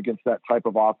got to do against that type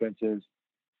of offense is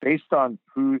based on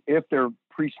if they're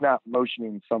pre-snap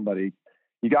motioning somebody,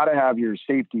 you got to have your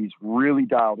safeties really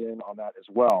dialed in on that as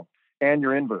well. And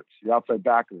your inverts, your outside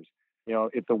backers. You know,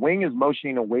 if the wing is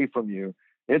motioning away from you,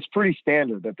 it's pretty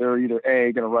standard that they're either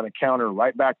going to run a counter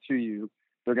right back to you.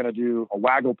 They're going to do a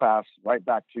waggle pass right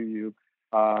back to you.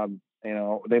 You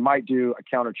know, they might do a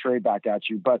counter trade back at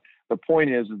you, but the point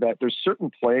is that there's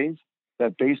certain plays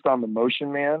that based on the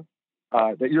motion, man,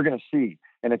 that you're going to see.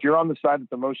 And if you're on the side that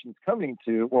the motion is coming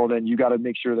to, well, then you got to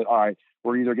make sure that, all right,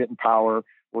 we're either getting power,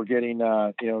 we're getting,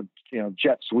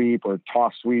 jet sweep or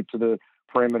toss sweep to the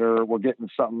perimeter. We're getting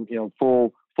something,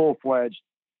 full-fledged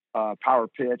power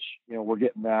pitch. We're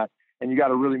getting that. And you got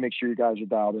to really make sure you guys are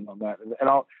dialed in on that. And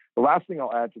the last thing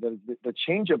I'll add to that is the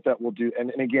changeup that we'll do.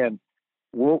 And again,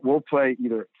 we'll play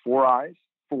either 4 eyes,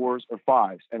 4s, or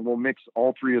 5s, and we'll mix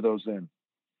all 3 of those in.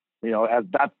 As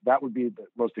that would be the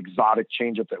most exotic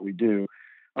changeup that we do.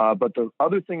 But the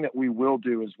other thing that we will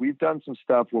do is we've done some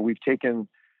stuff where we've taken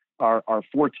our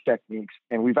 4 techniques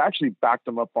and we've actually backed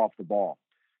them up off the ball.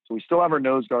 So we still have our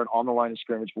nose guard on the line of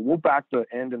scrimmage, but we'll back the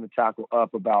end and the tackle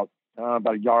up about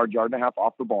a yard and a half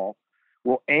off the ball.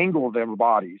 We'll angle their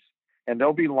bodies, and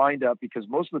they'll be lined up because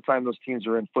most of the time those teams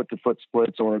are in foot-to-foot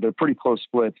splits or they're pretty close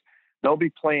splits. They'll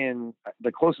be playing,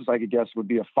 the closest I could guess would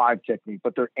be a 5 technique,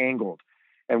 but they're angled.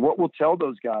 And what we'll tell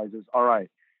those guys is, all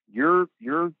right, you're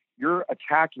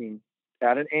attacking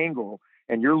at an angle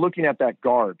and you're looking at that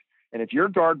guard. And if your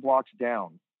guard blocks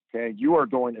down, okay, you are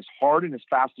going as hard and as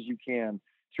fast as you can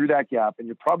through that gap, and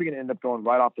you're probably going to end up going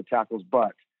right off the tackle's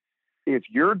butt. If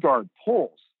your guard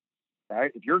pulls,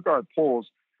 right,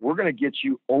 we're going to get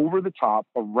you over the top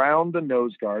around the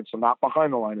nose guard, so not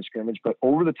behind the line of scrimmage, but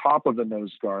over the top of the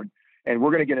nose guard, and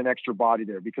we're going to get an extra body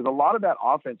there because a lot of that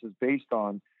offense is based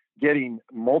on getting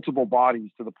multiple bodies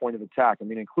to the point of attack. I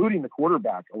mean, including the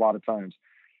quarterback a lot of times.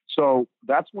 So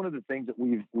that's one of the things that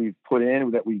we've put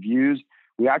in, that we've used.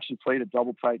 We actually played a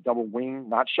double tight, double wing,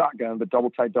 not shotgun, but double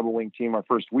tight, double wing team our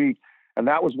first week. And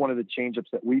that was one of the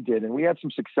changeups that we did. And we had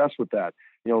some success with that,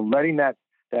 letting that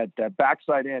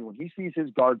backside in, when he sees his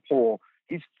guard pull,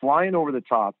 he's flying over the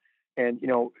top and, you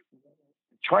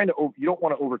don't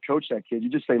want to overcoach that kid. You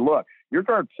just say, look, your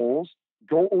guard pulls,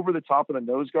 go over the top of the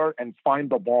nose guard and find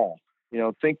the ball.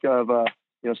 Think of,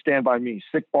 Stand By Me,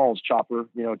 sick balls, Chopper,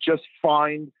 just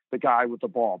find the guy with the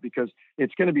ball because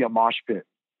it's going to be a mosh pit.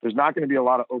 There's not going to be a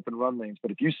lot of open run lanes, but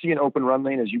if you see an open run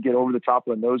lane as you get over the top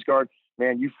of the nose guard,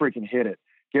 man, you freaking hit it.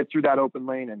 Get through that open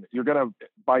lane, and you're gonna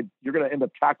end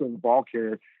up tackling the ball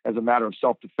carrier as a matter of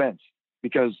self-defense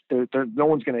because no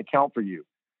one's going to account for you.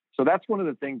 So that's one of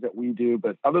the things that we do.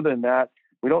 But other than that,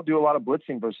 we don't do a lot of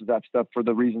blitzing versus that stuff for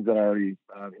the reasons that I already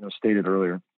stated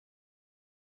earlier.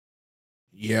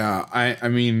 Yeah,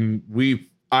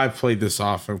 I've played this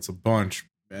offense a bunch.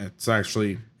 It's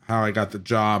actually how I got the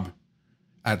job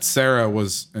at Sarah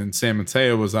in San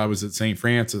Mateo I was at St.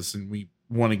 Francis, and we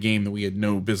won a game that we had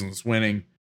no business winning.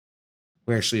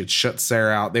 We actually had shut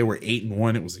Sarah out. They were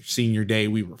 8-1. It was their senior day.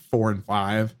 We were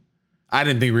 4-5. I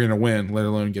didn't think we were going to win, let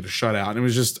alone get a shutout.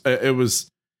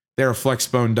 And they're a flex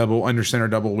bone double under center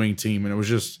double wing team. And it was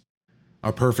just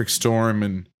a perfect storm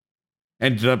and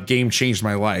ended up changed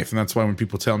my life. And that's why when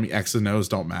people tell me X and O's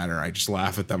don't matter, I just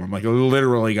laugh at them. I'm like, I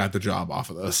literally got the job off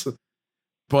of this.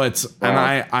 But,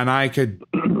 and I could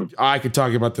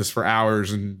talk about this for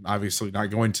hours and obviously not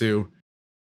going to.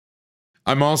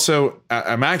 I'm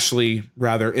actually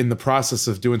rather in the process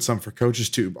of doing some for Coaches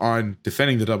Tube on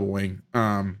defending the double wing,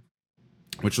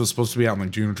 which was supposed to be out in like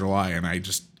June or July. And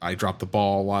I dropped the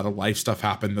ball. A lot of life stuff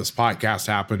happened. This podcast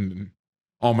happened and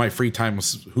all my free time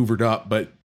was hoovered up.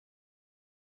 But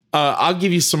I'll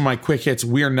give you some of my quick hits.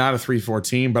 We are not a 3-4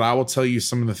 team, but I will tell you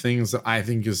some of the things that I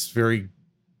think is very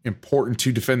important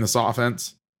to defend this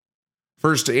offense.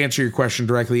 First, to answer your question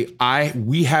directly,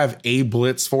 we have a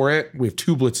blitz for it. We have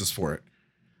 2 blitzes for it.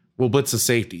 We'll blitz the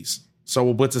safeties. So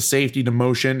we'll blitz a safety to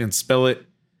motion and spill it,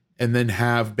 and then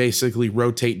have basically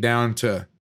rotate down to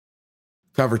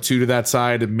cover 2 to that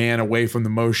side and man away from the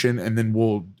motion. And then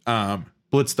we'll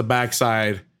blitz the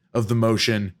backside of the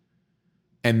motion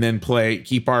and then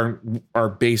keep our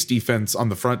base defense on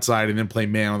the front side and then play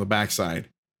man on the backside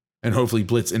and hopefully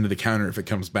blitz into the counter if it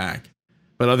comes back.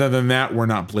 But other than that, we're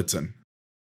not blitzing.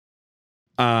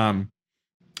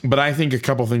 But I think a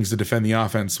couple things to defend the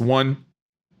offense. 1,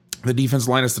 the defense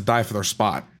line us to die for their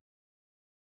spot.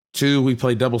 2, we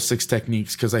play double 6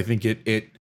 techniques because I think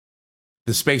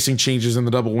the spacing changes in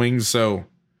the double wings, so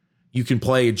you can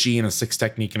play a G and a 6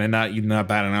 technique and you not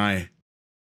bat an eye.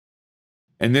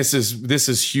 And this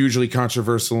is hugely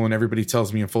controversial, and everybody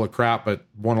tells me I'm full of crap, but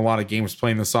won a lot of games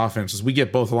playing this offense is we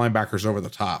get both the linebackers over the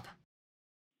top.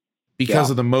 Because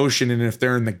of the motion, and if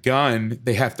they're in the gun,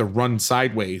 they have to run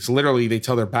sideways. Literally, they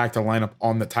tell their back to line up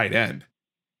on the tight end.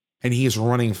 And he's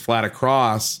running flat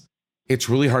across. It's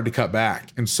really hard to cut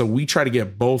back. And so we try to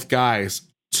get both guys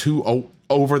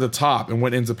over the top. And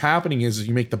what ends up happening is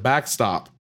you make the backstop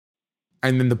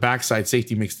and then the backside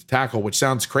safety makes the tackle, which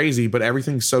sounds crazy, but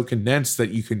everything's so condensed that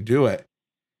you can do it.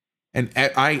 And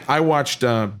I watched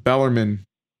Bellarmine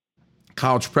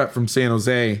college prep from San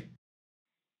Jose,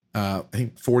 I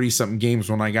think 40 something games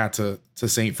when I got to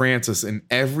St. Francis, and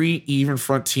every even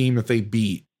front team that they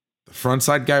beat, the front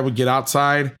side guy would get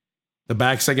outside, the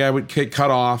backside guy would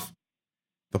cut off,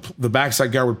 the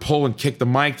backside guy would pull and kick the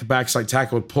mic, the backside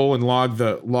tackle would pull and log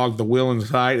the wheel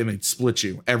inside, and they'd split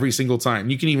you every single time.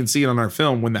 You can even see it on our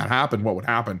film when that happened. What would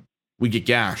happen? We get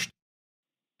gashed.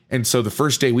 And so the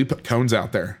first day we put cones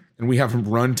out there and we have them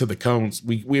run to the cones.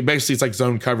 We basically, it's like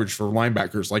zone coverage for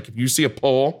linebackers. Like if you see a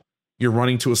pull, you're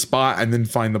running to a spot and then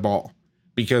find the ball,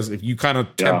 because if you kind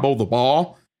of tempo the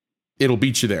ball, it'll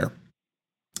beat you there.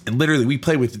 And literally we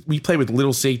play with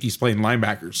little safeties playing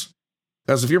linebackers,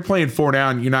 because if you're playing 4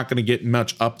 down, you're not going to get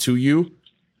much up to you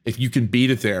if you can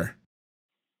beat it there.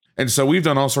 And so we've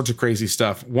done all sorts of crazy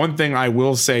stuff. One thing I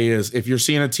will say is if you're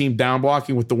seeing a team down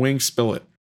blocking with the wing, spill it.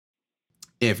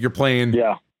 If you're playing,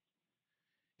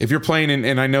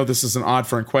 and I know this is an odd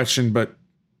front question, but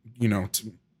you know,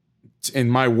 in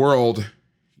my world,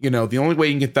 you know, the only way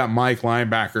you can get that Mike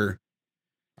linebacker,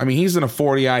 I mean, he's in a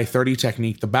 40-eye 30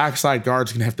 technique. The backside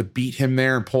guard's going to have to beat him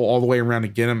there and pull all the way around to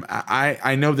get him.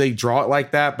 I know they draw it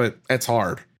like that, but that's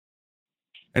hard.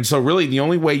 And so really the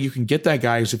only way you can get that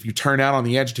guy is if you turn out on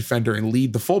the edge defender and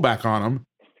lead the fullback on him,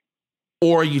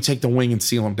 or you take the wing and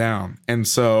seal him down. And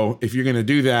so if you're going to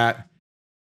do that,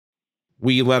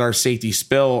 we let our safety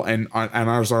spill, and our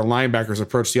linebackers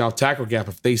approach the off tackle gap.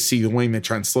 If they see the wing, they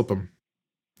try and slip them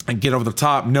and get over the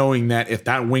top, knowing that if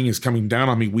that wing is coming down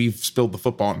on me, we've spilled the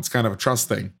football. And it's kind of a trust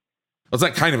thing. Well, it's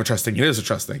not kind of a trust thing. It is a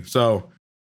trust thing. So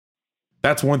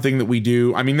that's one thing that we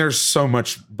do. I mean, there's so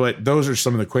much, but those are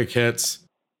some of the quick hits.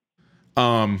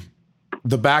 The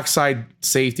backside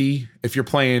safety, if you're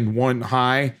playing one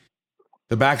high,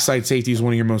 the backside safety is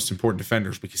one of your most important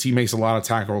defenders, because he makes a lot of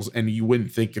tackles, and you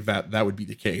wouldn't think if that would be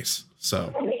the case.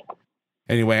 So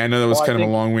anyway, I know that was kind of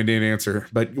a long-winded answer,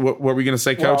 but what were we going to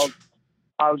say, Coach? Well,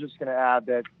 I was just going to add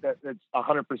that it's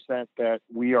 100% that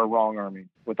we are wrong arming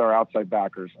with our outside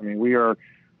backers. I mean, we're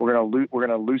going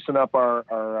to loosen up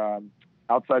our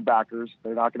outside backers.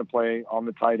 They're not going to play on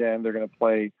the tight end. They're going to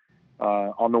play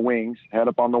on the wings, head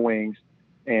up on the wings.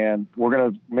 And we're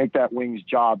going to make that wing's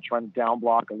job trying to down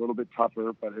block a little bit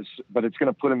tougher, but it's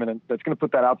going to put him that's going to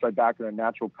put that outside backer in a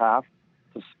natural path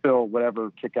to spill whatever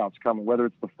kickouts coming, whether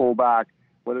it's the fullback,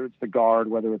 whether it's the guard,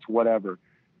 whether it's whatever.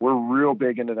 We're real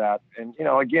big into that. And, you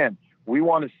know, again, we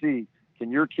want to see, can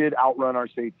your kid outrun our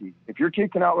safety? If your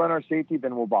kid can outrun our safety,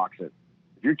 then we'll box it.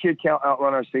 If your kid can't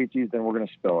outrun our safeties, then we're going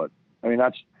to spill it. I mean,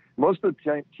 that's most of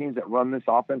the teams that run this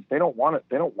offense. They don't want it.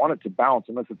 They don't want it to bounce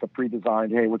unless it's a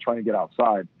pre-designed, hey, we're trying to get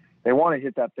outside. They want to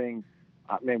hit that thing.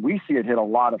 I mean, we see it hit a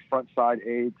lot of front side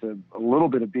A to a little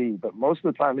bit of B, but most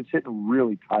of the time it's hitting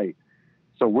really tight.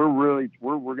 So we're going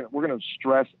to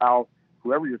stress out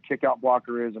whoever your kick out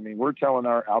blocker is. I mean, we're telling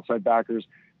our outside backers,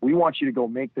 we want you to go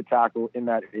make the tackle in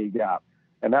that A gap.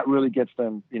 And that really gets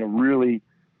them, you know, really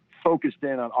focused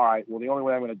in on, all right, well, the only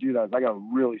way I'm going to do that is I got to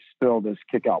really spill this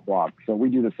kick out block. So we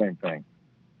do the same thing.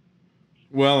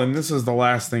 Well, and this is the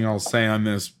last thing I'll say on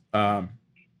this,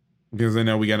 because I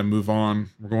know we got to move on.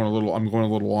 I'm going a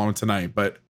little long tonight,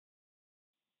 but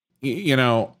you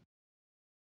know,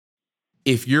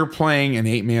 if you're playing an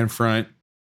 8-man front,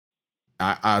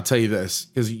 I'll tell you this,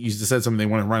 because you just said something, they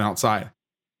want to run outside.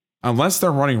 Unless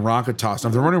they're running rocket toss. Now,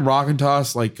 if they're running rocket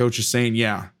toss, like Coach is saying,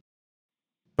 yeah.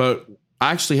 But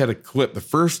I actually had a clip. The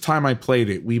first time I played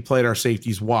it, we played our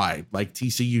safeties wide, like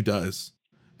TCU does.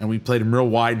 And we played them real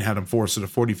wide and had them force at a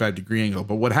 45-degree angle.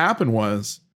 But what happened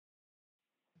was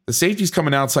the safety's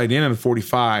coming outside in at a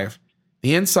 45.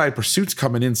 The inside pursuit's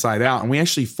coming inside out. And we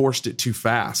actually forced it too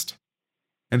fast.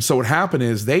 And so what happened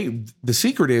is the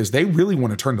secret is they really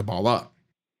want to turn the ball up.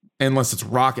 Unless it's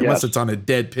rocket, unless it's on a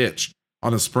dead pitch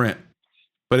on a sprint.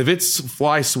 But if it's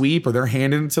fly sweep or they're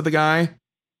handing it to the guy,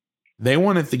 they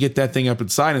wanted to get that thing up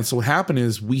inside. And so what happened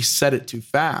is we set it too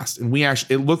fast. And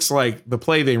it looks like the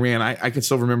play they ran, I can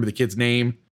still remember the kid's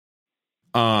name.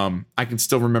 I can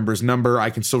still remember his number.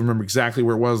 I can still remember exactly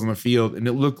where it was on the field. And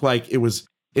it looked like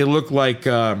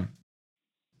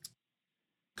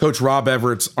Coach Rob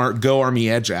Everett's Go Army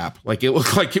Edge app. Like it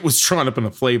looked like it was drawn up in the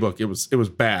playbook. It was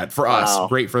bad for us,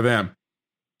 great for them.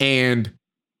 And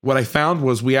what I found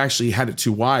was we actually had it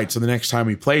too wide. So the next time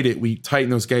we played it, we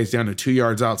tightened those guys down to 2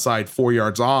 yards outside, 4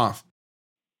 yards off.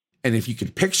 And if you can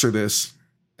picture this,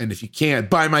 and if you can't,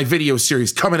 buy my video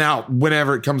series coming out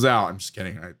whenever it comes out. I'm just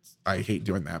kidding. I hate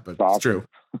doing that, but it's true.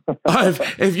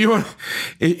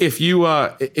 If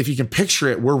you can picture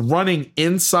it, we're running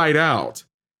inside out.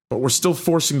 but we're still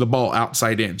forcing the ball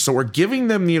outside in. So we're giving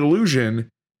them the illusion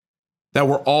that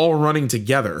we're all running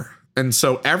together. And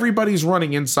so everybody's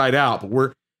running inside out,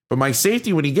 but my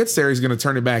safety, when he gets there, he's going to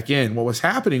turn it back in. What was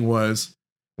happening was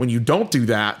when you don't do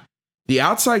that, the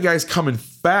outside guy's coming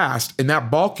fast and that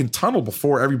ball can tunnel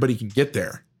before everybody can get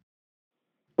there.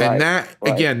 Right, and that,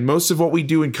 again, most of what we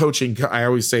do in coaching, I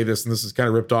always say this, and this is kind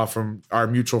of ripped off from our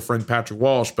mutual friend, Patrick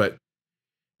Walsh, but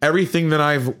everything that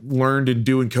I've learned and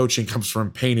do in coaching comes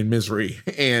from pain and misery.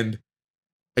 And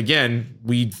again,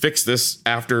 we fixed this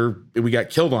after we got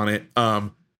killed on it.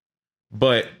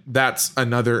 But that's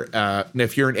another,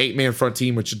 if you're an 8-man front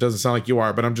team, which it doesn't sound like you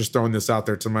are, but I'm just throwing this out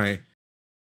there to my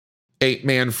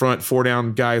 8-man front,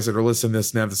 4-down guys that are listening to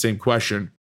this and have the same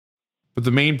question. But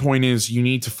the main point is you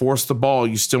need to force the ball.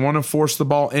 You still want to force the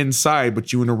ball inside,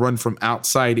 but you want to run from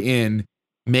outside in,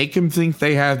 make them think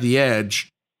they have the edge,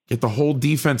 get the whole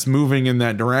defense moving in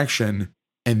that direction,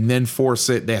 and then force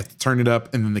it. They have to turn it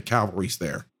up, and then the cavalry's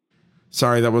there.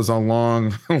 Sorry, that was a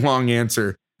long, long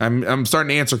answer. I'm starting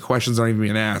to answer questions that aren't even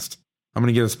being asked. I'm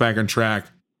going to get us back on track.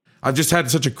 I've just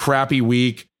had such a crappy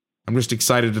week. I'm just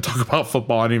excited to talk about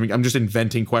football. I'm just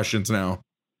inventing questions now.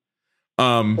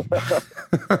 All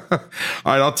right,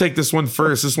 I'll take this one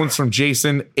first. This one's from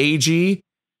Jason AGEE.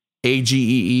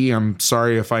 I'm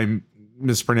sorry if I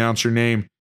mispronounce your name.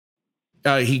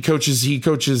 He coaches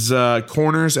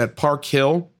corners at Park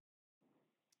Hill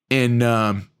in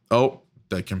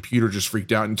the computer just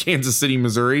freaked out, in Kansas City,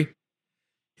 Missouri.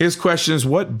 His question is,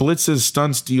 what blitzes,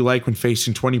 stunts do you like when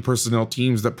facing 20 personnel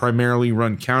teams that primarily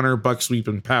run counter, buck sweep,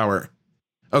 and power?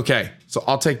 Okay, so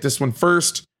I'll take this one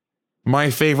first. My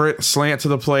favorite, slant to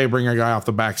the play, bring a guy off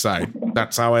the backside.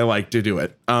 That's how I like to do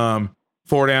it.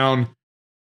 4 down.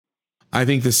 I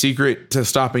think the secret to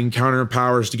stopping counter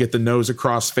power is to get the nose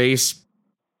across face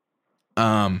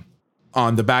on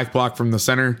the back block from the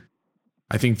center.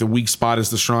 I think the weak spot is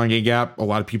the strong A gap. A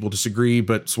lot of people disagree,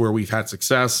 but it's where we've had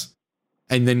success.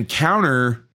 And then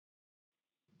counter,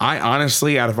 I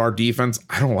honestly, out of our defense,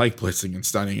 I don't like blitzing and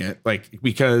stunning it.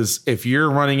 Because if you're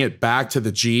running it back to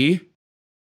the G,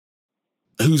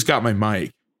 who's got my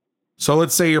mic? So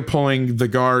let's say you're pulling the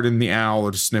guard and the owl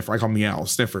or the sniffer. I call him the owl,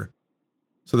 sniffer.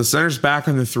 So the center's back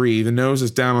on the 3, the nose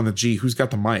is down on the G. Who's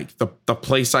got the mic? The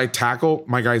play side tackle.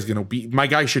 My guy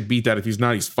should beat that. If he's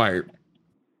not, he's fired.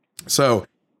 So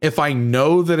if I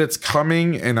know that it's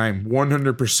coming and I'm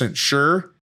 100%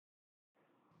 sure,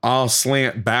 I'll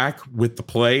slant back with the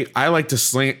play. I like to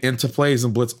slant into plays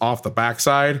and blitz off the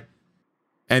backside.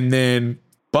 And then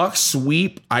buck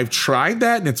sweep, I've tried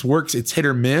that and it works. It's hit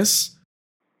or miss.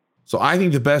 So I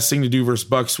think the best thing to do versus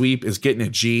buck sweep is getting a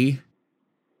G,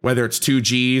 whether it's 2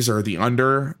 Gs or the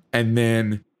under, and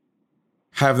then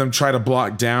have them try to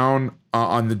block down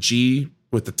on the G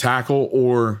with the tackle,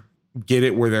 or get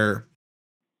it where they're,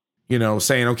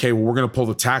 saying, okay, well, we're going to pull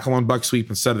the tackle on buck sweep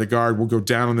instead of the guard. We'll go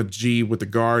down on the G with the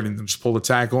guard and then just pull the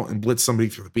tackle and blitz somebody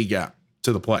through the B gap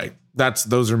to the play.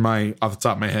 Those are my off the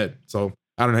top of my head. So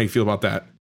I don't know how you feel about that.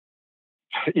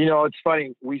 It's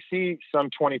funny. We see some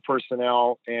 20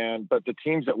 personnel, but the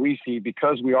teams that we see,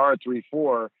 because we are a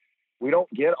 3-4, we don't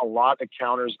get a lot of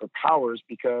counters or powers,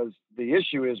 because the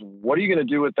issue is, what are you going to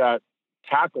do with that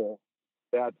tackle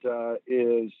that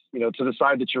is, to the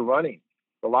side that you're running?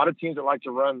 A lot of teams that like to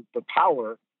run the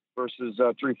power versus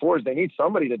 3-4s, they need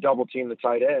somebody to double team the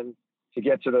tight end to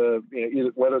get to the, either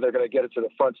whether they're going to get it to the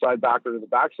front side backer or the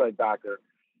backside backer.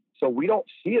 So we don't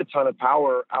see a ton of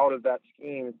power out of that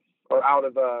scheme, or out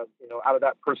of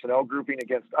that personnel grouping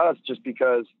against us, just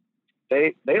because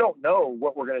they don't know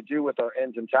what we're going to do with our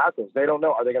ends and tackles. They don't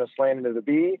know. Are they going to slant into the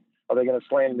B? Are they going to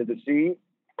slant into the C?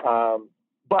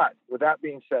 But with that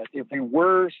being said, if we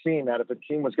were seeing that, if a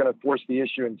team was going to force the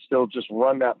issue and still just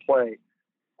run that play,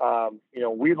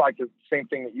 we'd like the same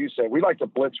thing that you said. We'd like to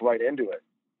blitz right into it.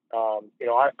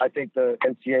 I think the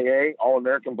NCAA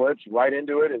All-American blitz right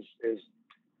into it is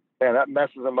man, that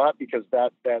messes them up, because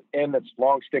that end that's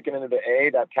long sticking into the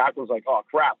A, that tackle's like, oh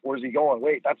crap, where's he going?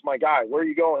 Wait, that's my guy. Where are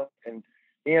you going? And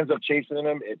he ends up chasing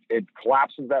him. It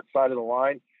collapses that side of the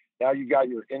line. Now you've got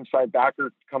your inside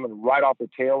backer coming right off the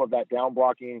tail of that down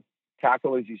blocking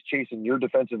tackle as he's chasing your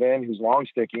defensive end who's long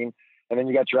sticking. And then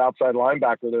you got your outside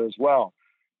linebacker there as well.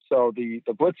 So the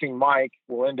blitzing Mike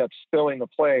will end up spilling the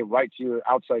play right to your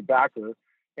outside backer.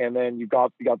 And then you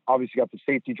got obviously got the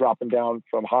safety dropping down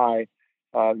from high,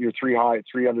 your 3 high,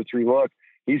 3 under 3 look.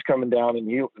 He's coming down,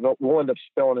 and we'll end up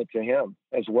spilling it to him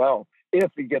as well,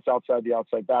 if he gets outside the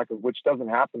outside backer, which doesn't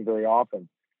happen very often.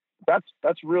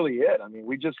 That's really it. I mean,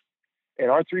 we just, in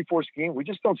our 3-4 scheme, we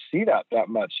just don't see that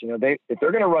much. If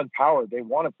they're going to run power, they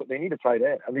need a tight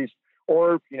end at least,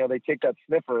 or they take that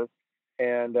sniffer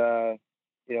and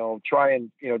try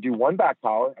and, do one back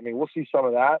power. I mean, we'll see some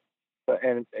of that.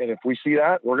 And if we see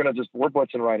that, we're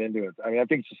blitzing right into it. I mean, I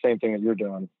think it's the same thing that you're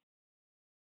doing.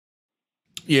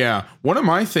 Yeah. One of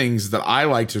my things that I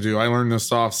like to do, I learned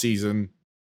this off season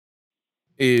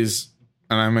is,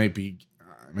 and I might be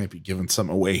giving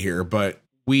something away here, but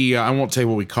I won't tell you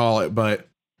what we call it, but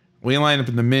we line up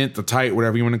in the mint, the tight,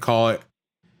 whatever you want to call it.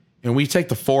 And we take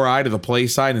the 4-eye to the play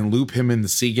side and loop him in the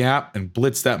C gap and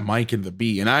blitz that Mike into the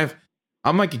B. And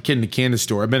I'm like a kid in a candy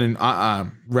store. I've been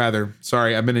I've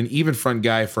been an even front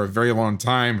guy for a very long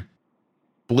time.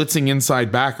 Blitzing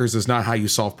inside backers is not how you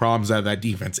solve problems out of that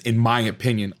defense, in my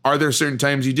opinion. Are there certain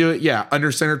times you do it? Yeah.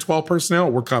 Under center 12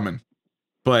 personnel, we're coming.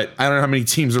 But I don't know how many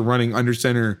teams are running under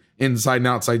center, inside and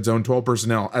outside zone 12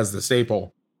 personnel as the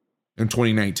staple in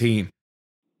 2019.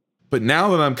 But now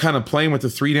that I'm kind of playing with the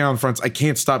 3-down fronts, I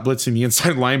can't stop blitzing the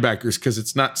inside linebackers because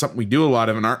it's not something we do a lot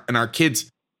of. And our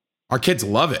kids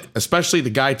love it, especially the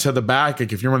guy to the back.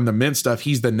 Like if you're running the mint stuff,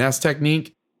 he's the nest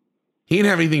technique. He didn't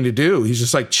have anything to do. He's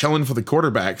just like chilling for the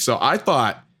quarterback. So I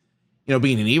thought,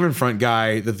 being an even front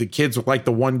guy, that the kids would like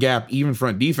the one gap even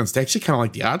front defense. They actually kind of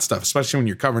like the odd stuff, especially when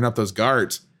you're covering up those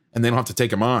guards and they don't have to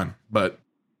take them on. But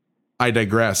I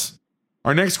digress.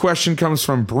 Our next question comes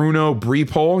from Bruno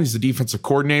Breepole. He's the defensive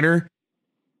coordinator.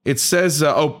 It says,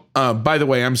 by the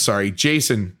way, I'm sorry,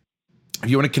 Jason. If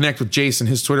you want to connect with Jason,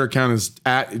 his Twitter account is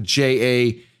at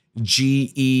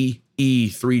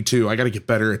JAGEE32. I got to get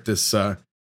better at this.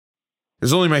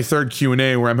 There's only my third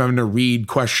Q&A where I'm having to read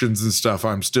questions and stuff.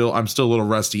 I'm still a little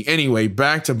rusty. Anyway,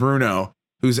 back to Bruno,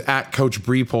 who's at Coach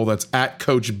Breepole. That's at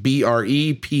Coach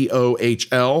BREPOHL.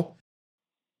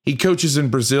 He coaches in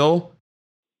Brazil,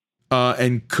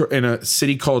 and in a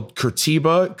city called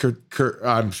Curitiba.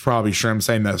 I'm probably sure I'm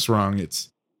saying that's wrong.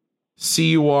 It's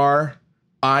CURITIBA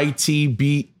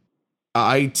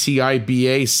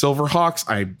Silverhawks.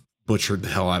 I butchered the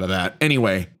hell out of that.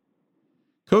 Anyway,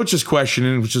 Coach's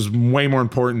question, which is way more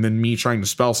important than me trying to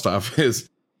spell stuff, is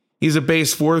he's a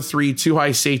base 4-3, 2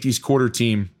 high safeties quarter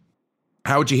team.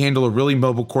 How would you handle a really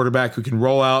mobile quarterback who can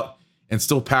roll out and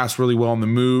still pass really well on the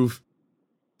move?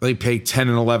 They pay 10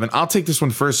 and 11. I'll take this one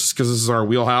first because this is our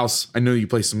wheelhouse. I know you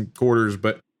play some quarters,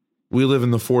 but we live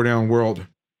in the 4-down world.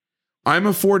 I'm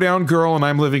a 4-down girl and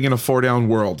I'm living in a 4-down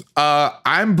world.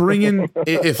 I'm bringing,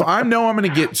 if I know I'm going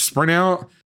to get sprint out,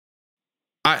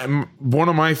 one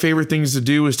of my favorite things to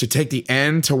do is to take the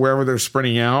end to wherever they're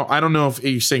sprinting out. I don't know if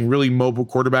you're saying really mobile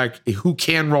quarterback who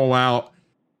can roll out.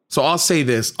 So I'll say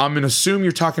this. I'm going to assume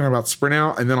you're talking about sprint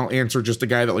out, and then I'll answer just a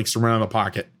guy that likes to run out of the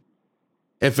pocket.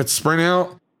 If it's sprint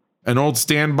out, an old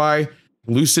standby,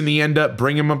 loosen the end up,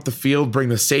 bring him up the field, bring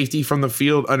the safety from the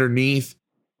field underneath,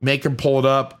 make him pull it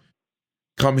up,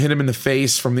 come hit him in the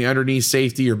face from the underneath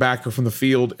safety or backer from the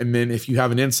field. And then if you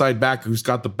have an inside backer who's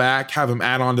got the back, have him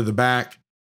add on to the back.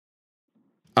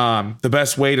 The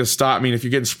best way to stop, if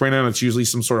you're getting sprint out, it's usually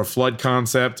some sort of flood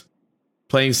concept,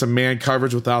 playing some man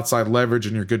coverage with outside leverage,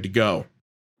 and you're good to go.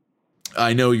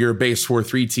 I know you're a base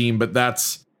 4-3 team, but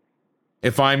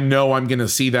if I know I'm going to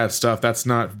see that stuff, that's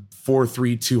not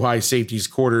 4-3, 2 high safeties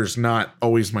quarters, not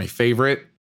always my favorite.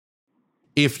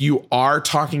 If you are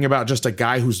talking about just a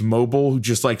guy who's mobile, who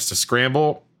just likes to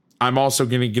scramble, I'm also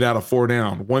going to get out of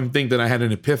 4-down. One thing that I had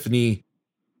an epiphany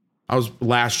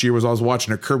last year was I was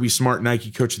watching a Kirby Smart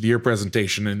Nike Coach of the Year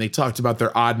presentation, and they talked about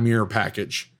their odd mirror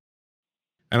package.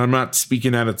 And I'm not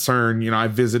speaking out of turn. I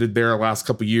visited there the last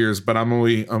couple of years, but I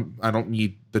don't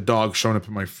need the dog showing up at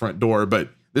my front door, but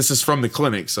this is from the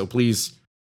clinic. So please,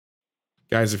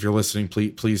 guys, if you're listening,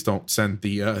 please don't send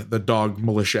the dog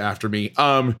militia after me.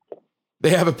 They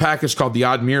have a package called the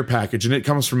odd mirror package, and it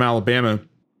comes from Alabama,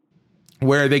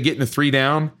 where they get in a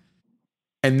 3-down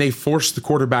and they force the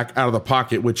quarterback out of the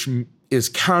pocket, which is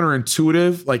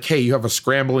counterintuitive. Like, hey, you have a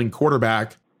scrambling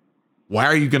quarterback. Why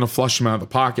are you going to flush him out of the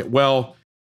pocket? Well,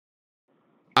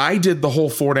 I did the whole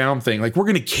 4-down thing. Like, we're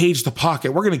going to cage the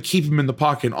pocket. We're going to keep him in the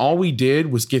pocket. And all we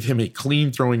did was give him a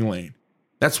clean throwing lane.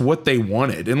 That's what they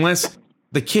wanted. Unless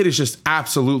the kid is just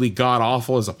absolutely god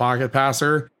awful as a pocket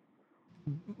passer,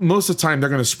 most of the time they're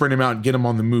going to sprint him out and get him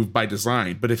on the move by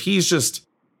design. But if he's just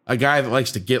a guy that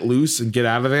likes to get loose and get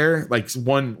out of there, like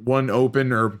one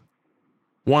open or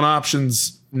one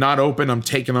option's not open, I'm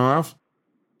taking off.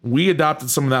 We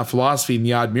adopted some of that philosophy in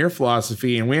the odd mirror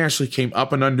philosophy, and we actually came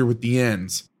up and under with the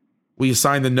ends. We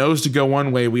assigned the nose to go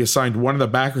one way. We assigned one of the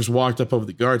backers walked up over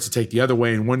the guards to take the other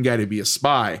way, and one guy to be a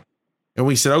spy. And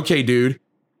we said, okay, dude,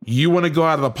 you want to go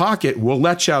out of the pocket? We'll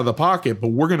let you out of the pocket, but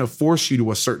we're going to force you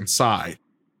to a certain side.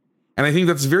 And I think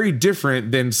that's very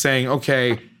different than saying,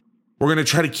 okay, we're going to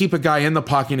try to keep a guy in the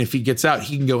pocket. And if he gets out,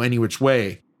 he can go any which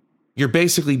way. you're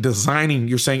basically designing,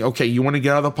 you're saying, okay, you want to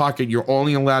get out of the pocket. You're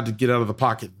only allowed to get out of the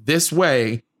pocket this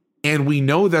way. And we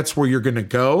know that's where you're going to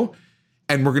go.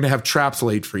 And we're going to have traps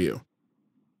laid for you.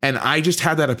 And I just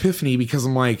had that epiphany because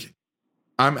I'm like,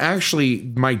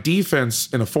 my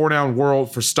defense in a 4-down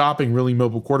world for stopping really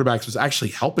mobile quarterbacks was actually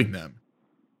helping them.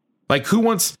 Like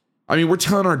we're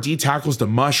telling our D tackles to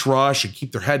mush rush and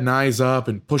keep their head and eyes up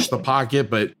and push the pocket,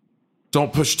 but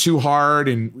don't push too hard.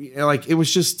 And like, it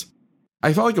was just,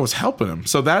 I felt like it was helping them.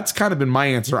 So that's kind of been my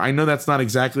answer. I know that's not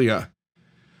exactly a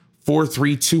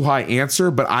 4-3 too high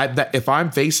answer, but if I'm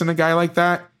facing a guy like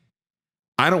that,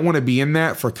 I don't want to be in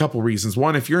that for a couple reasons.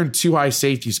 One, if you're in too high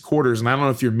safeties quarters, and I don't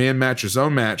know if you're man match or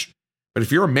zone match, but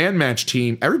if you're a man match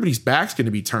team, everybody's back's going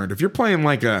to be turned. If you're playing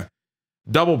like a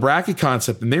double bracket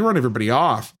concept and they run everybody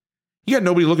off, you got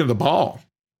nobody looking at the ball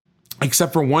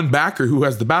except for one backer who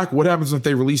has the back. What happens if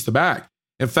they release the back?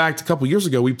 In fact, a couple years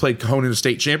ago, we played Cajon in a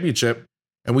state championship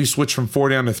and we switched from 4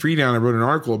 down to 3 down. I wrote an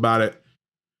article about it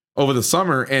over the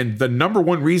summer. And the number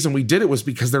one reason we did it was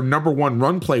because their number one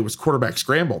run play was quarterback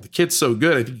scramble. The kid's so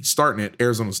good. I think he's starting at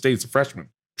Arizona State. It's a freshman,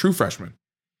 true freshman.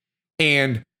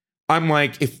 And I'm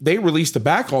like, if they release the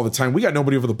back all the time, we got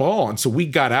nobody over the ball. And so we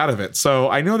got out of it. So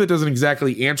I know that doesn't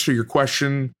exactly answer your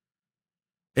question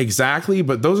exactly,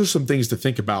 but those are some things to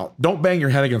think about. Don't bang your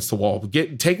head against the wall.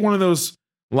 Take one of those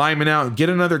linemen out, get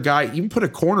another guy, even put a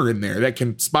corner in there that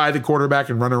can spy the quarterback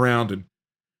and run around and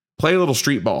play a little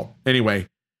street ball. Anyway,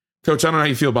 Coach, I don't know how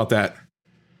you feel about that.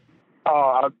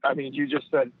 Oh, I mean, you just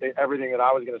said everything that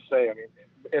I was going to say. I mean,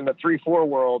 in the 3-4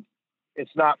 world,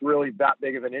 it's not really that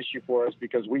big of an issue for us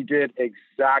because we did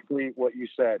exactly what you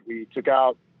said. We took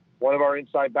out one of our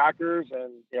inside backers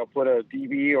and, put a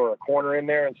DB or a corner in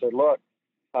there and said, look,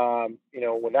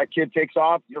 when that kid takes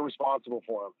off, you're responsible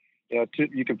for him.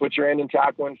 You can put your end in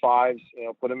tackle in 5s,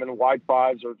 put them in wide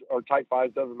 5s or tight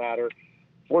 5s, doesn't matter.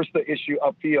 Force the issue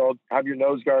upfield, have your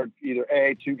nose guard either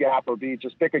A, 2 gap, or B,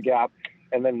 just pick a gap,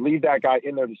 and then leave that guy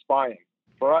in there to spy him.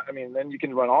 Then you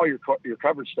can run all your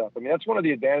coverage stuff. I mean, that's one of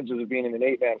the advantages of being in an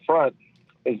 8-man front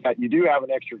is that you do have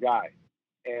an extra guy,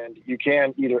 and you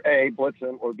can either A, blitz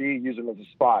him, or B, use him as a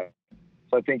spy.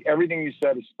 So I think everything you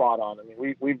said is spot on. I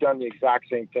mean, we've done the exact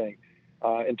same thing.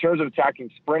 In terms of attacking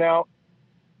sprint out,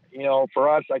 for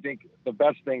us, I think the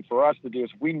best thing for us to do is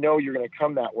we know you're going to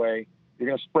come that way. You're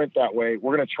going to sprint that way.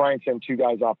 We're going to try and send 2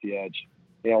 guys off the edge.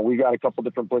 We've got a couple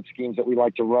different blitz schemes that we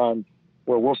like to run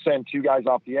where we'll send 2 guys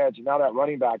off the edge. And now that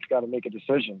running back's got to make a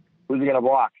decision. Who's he going to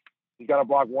block? He's got to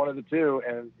block one of the 2.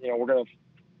 And, we're going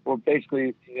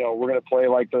to play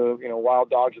like the, wild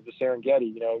dogs of the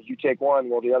Serengeti. You take one,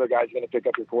 well, the other guy's going to pick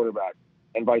up your quarterback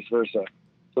and vice versa.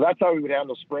 So that's how we would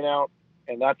handle sprint out.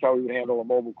 And that's how we would handle a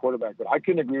mobile quarterback. But I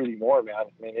couldn't agree with you more, man.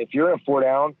 I mean, if you're in 4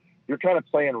 down, you're kind of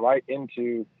playing right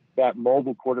into that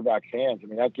mobile quarterback's hands. I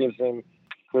mean, that gives him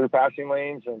clear passing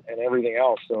lanes and everything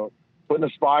else. So putting a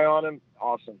spy on him,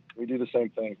 awesome. We do the same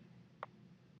thing.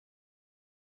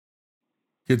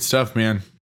 Good stuff, man.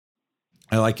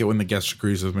 I like it when the guest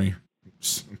agrees with me.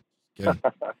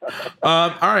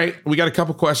 All right, we got a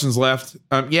couple questions left.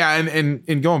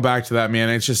 And going back to that, man,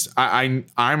 it's just I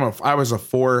was a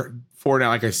 4 down.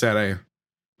 Like I said, I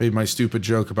made my stupid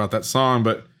joke about that song,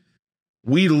 but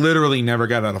we literally never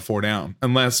got out of 4 down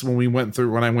unless when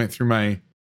I went through my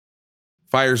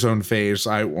fire zone phase,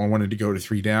 I wanted to go to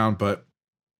 3 down, but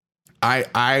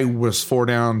I was 4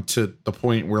 down to the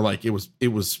point where like it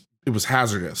was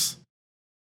hazardous.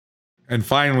 And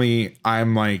finally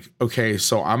I'm like, okay,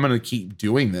 so I'm going to keep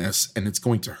doing this and it's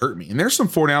going to hurt me. And there's some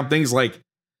 4 down things like,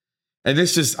 and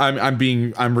this just,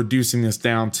 I'm reducing this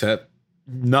down to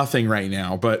nothing right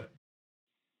now, but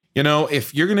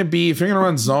if you're going to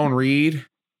run zone read,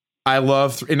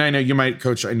 and I know you might,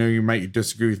 Coach, I know you might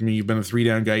disagree with me. You've been a 3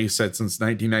 down guy, you said, since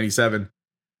 1997.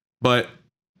 But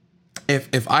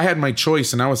if I had my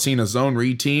choice and I was seeing a zone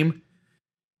read team,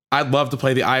 I'd love to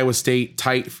play the Iowa State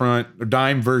tight front or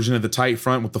dime version of the tight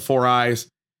front with the 4 eyes.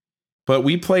 But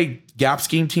we played gap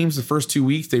scheme teams the first 2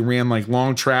 weeks. They ran like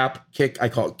long trap, kick, I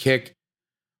call it kick,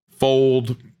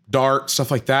 fold, dart,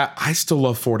 stuff like that. I still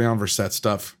love 4 down versus that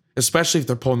stuff. Especially if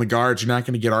they're pulling the guards, you're not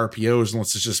going to get RPOs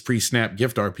unless it's just pre-snap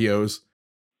gift RPOs.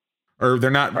 Or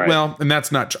they're not, right. Well, and that's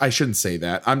not, I shouldn't say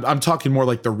that. I'm talking more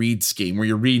like the read scheme where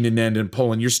you're reading an end and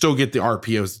pulling. You still get the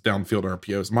RPOs, downfield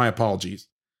RPOs. My apologies.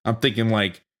 I'm thinking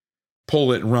like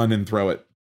pull it, run, and throw it.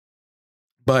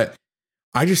 But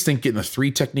I just think getting a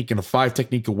 3 technique and a 5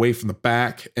 technique away from the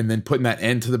back and then putting that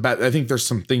end to the back, I think there's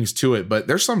some things to it. But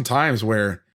there's some times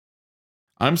where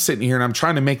I'm sitting here and I'm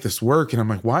trying to make this work. And I'm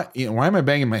like, why am I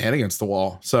banging my head against the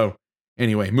wall? So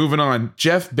anyway, moving on.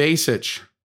 Jeff Basich,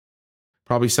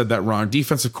 probably said that wrong.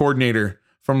 Defensive coordinator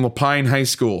from Lapine High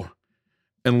School.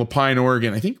 in Lapine,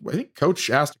 Oregon. I think Coach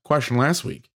asked a question last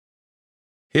week.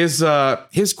 His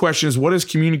question is, what is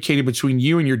communicated between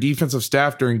you and your defensive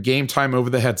staff during game time over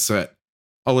the headset?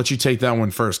 I'll let you take that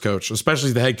one first, Coach,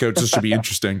 especially the head coach. This should be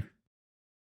interesting.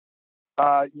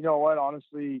 You know what?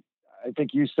 Honestly, I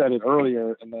think you said it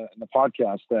earlier in the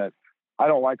podcast that I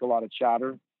don't like a lot of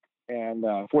chatter. And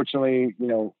fortunately, you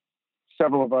know,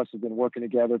 several of us have been working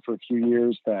together for a few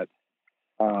years that,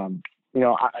 you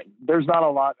know, there's not a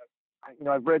lot. You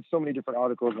know, I've read so many different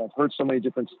articles and I've heard so many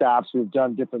different staffs who have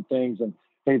done different things. And,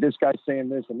 hey, this guy's saying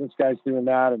this and this guy's doing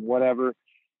that and whatever.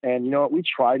 And, you know what? We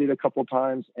tried it a couple of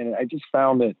times and I just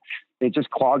found that it just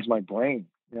clogs my brain.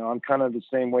 You know, I'm kind of the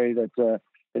same way that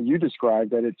you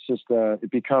described, that it's just,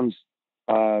 it becomes,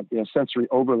 you know, sensory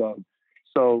overload.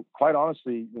 So quite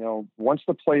honestly, you know, once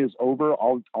the play is over,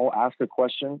 I'll ask a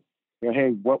question, you know,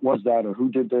 hey, what was that? Or who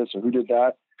did this or who did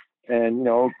that? And, you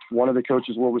know, one of the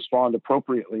coaches will respond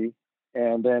appropriately.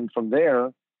 And then from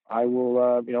there, I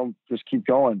will, you know, just keep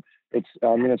going.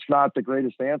 It's not the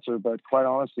greatest answer, but quite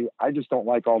honestly, I just don't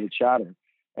like all the chatter.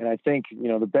 And I think, you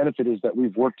know, the benefit is that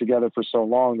we've worked together for so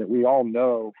long that we all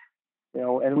know, you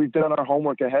know, and we've done our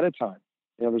homework ahead of time.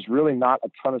 You know, there's really not a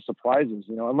ton of surprises,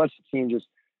 you know, unless the team just,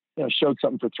 you know, showed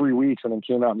something for 3 weeks and then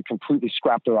came out and completely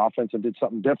scrapped their offense and did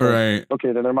something different. Right.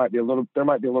 Okay, then there might be a little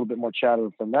bit more chatter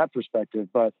from that perspective.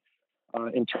 But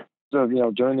in terms of, you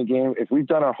know, during the game, if we've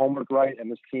done our homework right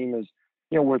and this team is,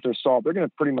 you know, worth their salt, they're going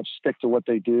to pretty much stick to what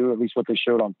they do, at least what they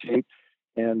showed on tape.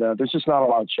 And there's just not a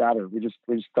lot of chatter. We just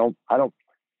don't. I don't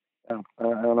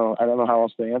know how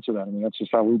else to answer that. I mean, that's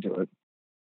just how we do it.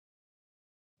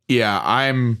 Yeah,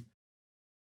 I'm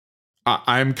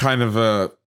kind of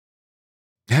a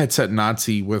headset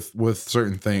Nazi with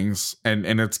certain things, and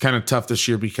it's kind of tough this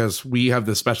year because we have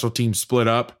the special team split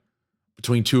up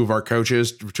between two of our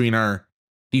coaches, between our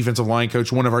defensive line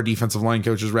coach, one of our defensive line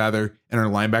coaches rather, and our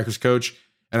linebackers coach,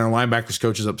 and our linebackers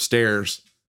coach is upstairs.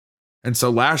 And so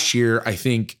last year, I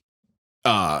think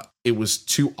it was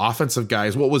two offensive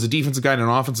guys. Well, it was a defensive guy and an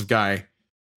offensive guy,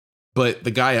 but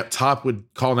the guy up top would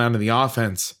call down to the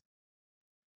offense.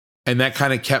 And that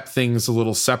kind of kept things a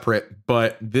little separate.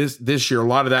 But this year, a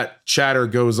lot of that chatter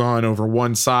goes on over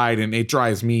one side, and it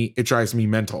drives me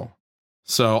mental.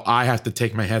 So I have to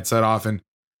take my headset off, and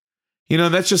you know,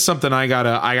 that's just something I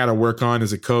gotta work on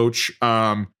as a coach,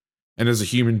 and as a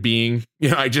human being. You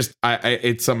know,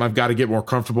 it's something I've got to get more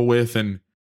comfortable with, and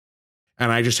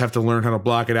I just have to learn how to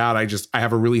block it out. I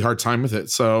have a really hard time with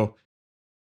it. So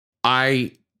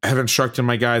I have instructed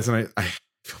my guys, and I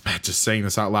feel bad just saying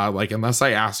this out loud. Like, unless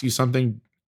I ask you something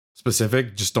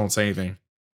specific, just don't say anything,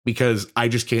 because I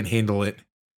just can't handle it.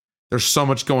 There's so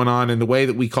much going on in the way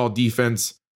that we call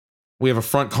defense. We have a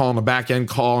front call and a back end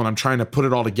call, and I'm trying to put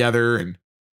it all together and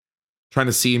trying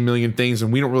to see a million things.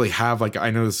 And we don't really have, like,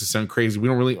 I know this is sound crazy.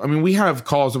 We have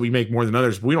calls that we make more than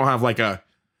others, but we don't have like a,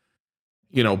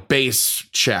 you know, base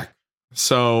check.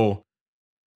 So,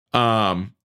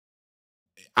 I'm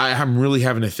really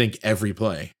having to think every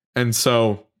play. And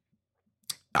so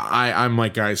I'm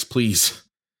like, guys, please.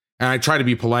 And I try to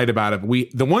be polite about it.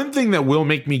 The one thing that will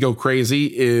make me go crazy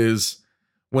is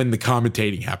when the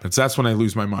commentating happens. That's when I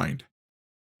lose my mind.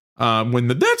 When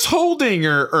that's holding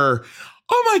or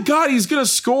oh my God, he's going to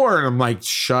score. And I'm like,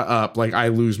 shut up. Like, I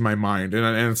lose my mind,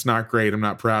 and it's not great. I'm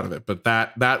not proud of it, but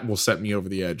that will set me over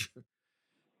the edge.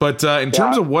 But in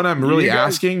terms of what I'm really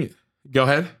asking, go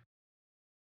ahead.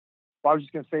 Well, I was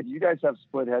just going to say, do you guys have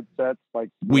split headsets? Like,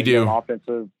 we do.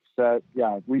 Offensive set.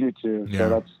 Yeah, we do too. Yeah.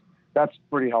 So that's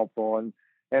pretty helpful. And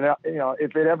you know,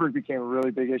 if it ever became a really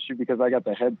big issue, because I got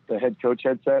the head coach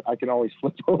headset, I can always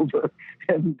flip over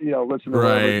and, you know, listen to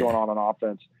whatever's going on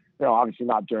offense. You know, obviously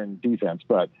not during defense,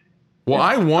 but well,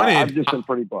 I've just been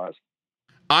pretty blessed.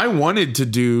 I wanted to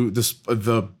do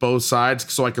the both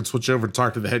sides so I could switch over and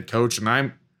talk to the head coach, and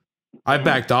I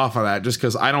backed off of that just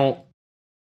because I'll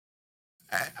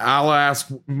ask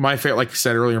my favorite, like I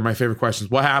said earlier, my favorite question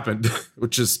is what happened,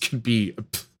 which could be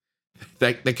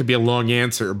that could be a long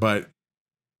answer, but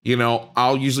you know,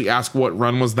 I'll usually ask what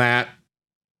run was that.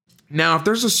 Now, if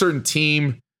there's a certain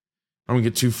team, I don't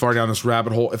get too far down this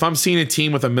rabbit hole. If I'm seeing a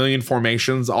team with a million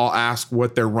formations, I'll ask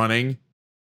what they're running.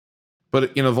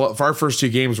 But you know, for our first two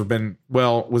games it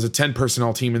was a 10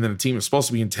 personnel team, and then a team was supposed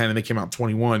to be in 10 and they came out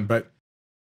 21, but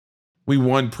we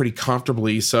won pretty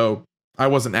comfortably. So I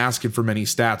wasn't asking for many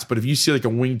stats, but if you see like a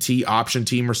wing T option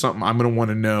team or something, I'm going to want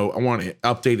to know. I want an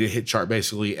updated hit chart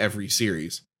basically every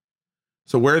series.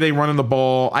 So where are they running the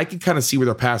ball? I can kind of see where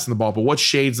they're passing the ball, but what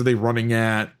shades are they running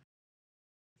at?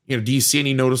 You know, do you see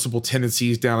any noticeable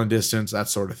tendencies down and distance, that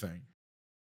sort of thing?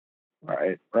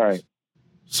 Right.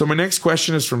 So my next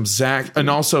question is from Zach. And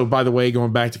also, by the way,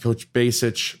 going back to Coach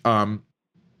Basich,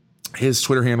 his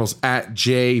Twitter handle's at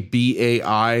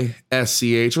JBAISCH.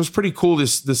 It was pretty cool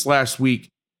this last week.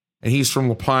 And he's from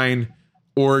Lapine,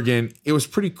 Oregon. It was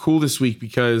pretty cool this week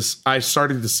because I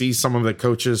started to see some of the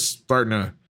coaches starting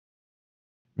to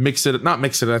not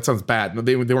mix it. That sounds bad.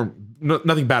 They weren't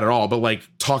nothing bad at all, but like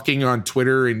talking on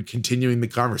Twitter and continuing the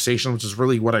conversation, which is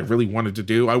really what I really wanted to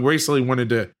do. I basically wanted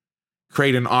to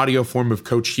create an audio form of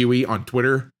Coach Huey on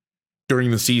Twitter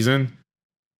during the season.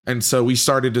 And so we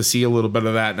started to see a little bit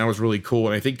of that, and that was really cool.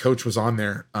 And I think Coach was on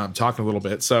there talking a little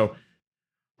bit. So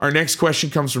our next question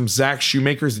comes from Zach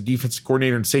Shoemaker, the defensive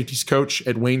coordinator and safeties coach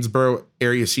at Waynesboro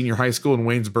Area Senior High School in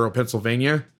Waynesboro,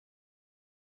 Pennsylvania.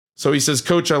 So he says,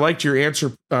 Coach, I liked your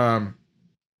answer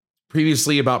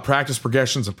previously about practice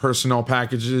progressions and personnel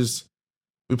packages.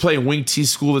 We play a wing T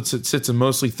school that sits in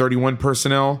mostly 31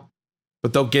 personnel,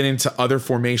 but they'll get into other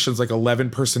formations like 11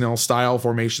 personnel style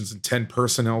formations and 10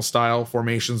 personnel style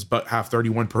formations, but have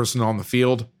 31 personnel on the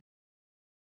field.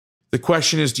 The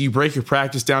question is, do you break your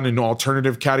practice down into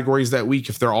alternative categories that week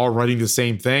if they're all running the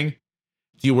same thing?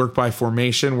 Do you work by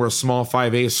formation? We're a small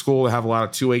 5A school that have a lot of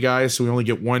 2A guys, so we only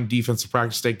get one defensive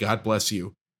practice day. God bless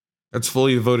you. That's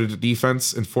fully devoted to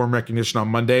defense and form recognition on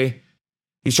Monday.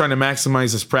 He's trying to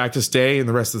maximize his practice day and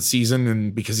the rest of the season,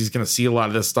 and because he's going to see a lot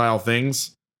of this style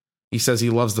things. He says he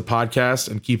loves the podcast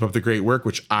and keep up the great work,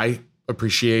 which I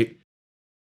appreciate.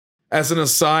 As an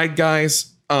aside,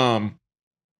 guys,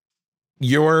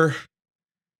 your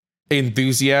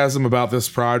enthusiasm about this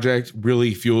project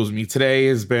really fuels me. Today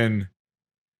has been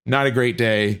not a great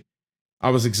day. I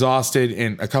was exhausted,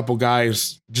 and a couple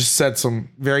guys just said some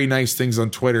very nice things on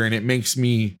Twitter, and it makes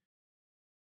me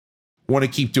want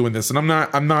to keep doing this. And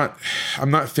I'm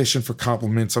not fishing for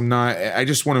compliments. I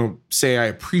just want to say I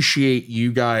appreciate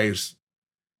you guys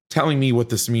telling me what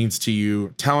this means to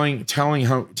you, telling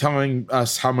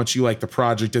us how much you like the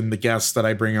project and the guests that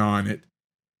I bring on.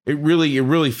 It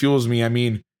really fuels me. I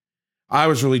mean, I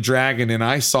was really dragging, and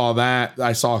I saw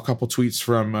a couple tweets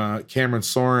from Cameron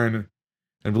Soren,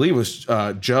 I believe it was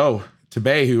Joe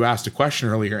Tabay, who asked a question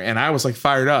earlier, and I was like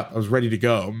fired up. I was ready to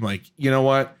go. I'm like, you know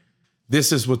what?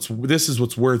 This is what's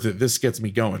worth it. This gets me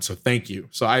going. So thank you.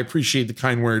 So I appreciate the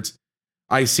kind words.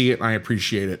 I see it and I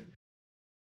appreciate it.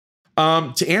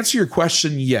 To answer your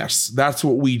question, yes, that's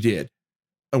what we did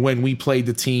when we played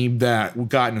the team that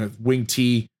got in a wing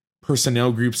T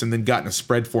personnel groups and then got into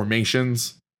spread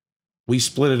formations. We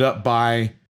split it up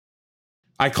by,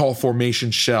 I call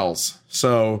formation shells.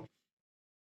 So,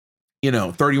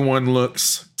 31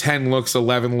 looks, 10 looks,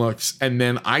 11 looks. And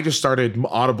then I just started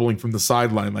audibling from the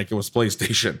sideline like it was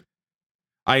PlayStation.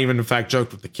 I even, in fact,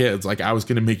 joked with the kids, like I was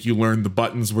going to make you learn the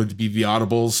buttons would be the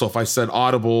audibles. So if I said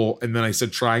audible and then I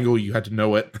said triangle, you had to know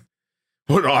what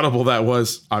audible that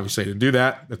was. Obviously, I didn't do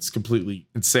that. That's completely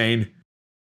insane.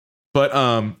 But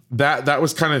that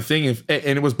was kind of the thing.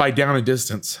 And it was by down a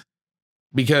distance.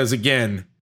 Because again,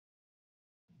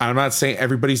 I'm not saying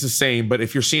everybody's the same, but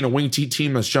if you're seeing a wing T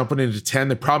team that's jumping into 10,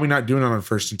 they're probably not doing it on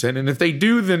first and 10. And if they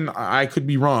do, then I could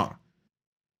be wrong.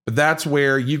 But that's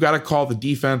where you got to call the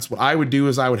defense. What I would do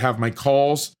is I would have my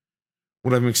calls,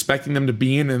 what I'm expecting them to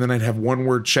be in, and then I'd have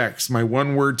one-word checks. My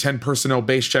one-word 10 personnel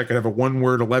base check, I'd have a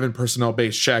one-word 11 personnel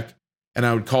base check, and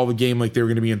I would call the game like they were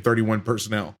going to be in 31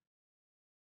 personnel.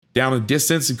 Down a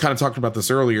distance, we kind of talked about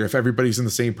this earlier, if everybody's in the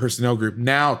same personnel group,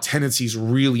 now tendencies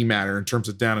really matter in terms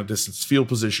of down a distance field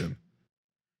position.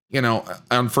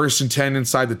 On first and 10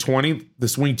 inside the 20,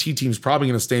 this wing T team is probably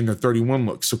going to stay in their 31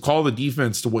 look. So call the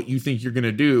defense to what you think you're going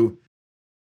to do,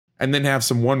 and then have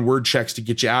some one-word checks to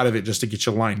get you out of it just to get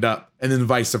you lined up, and then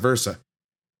vice versa.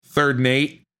 3rd and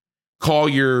 8, call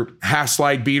your half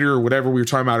slide beater or whatever we were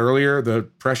talking about earlier, the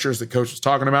pressures that Coach was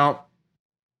talking about.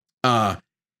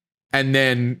 And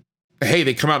then, hey,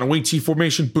 they come out in a wing T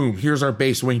formation. Boom, here's our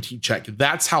base wing T check.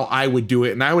 That's how I would do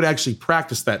it. And I would actually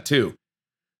practice that too.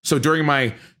 So during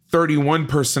my 31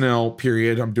 personnel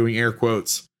period, I'm doing air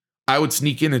quotes, I would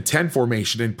sneak in a 10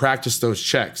 formation and practice those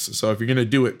checks. So if you're going to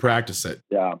do it, practice it.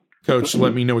 Yeah. Coach,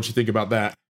 let me know what you think about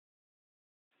that.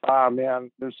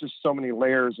 Man, there's just so many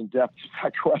layers and depth to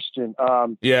that question.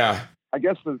 Yeah. I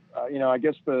guess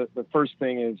the first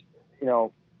thing is,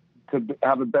 to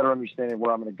have a better understanding of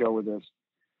where I'm going to go with this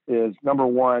is, number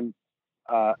one,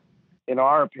 in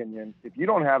our opinion, if you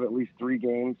don't have at least 3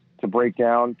 games to break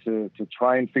down to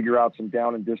try and figure out some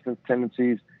down and distance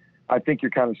tendencies, I think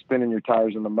you're kind of spinning your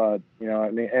tires in the mud.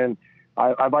 And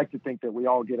I'd like to think that we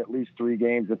all get at least 3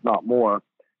 games, if not more.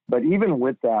 But even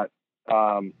with that,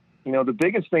 the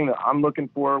biggest thing that I'm looking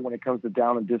for when it comes to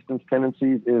down and distance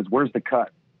tendencies is, where's the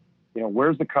cut?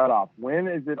 Where's the cutoff? When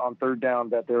is it on third down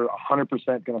that they're 100%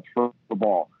 going to throw the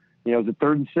ball? Is it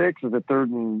 3rd and 6? Is it 3rd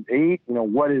and 8?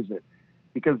 What is it?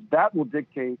 Because that will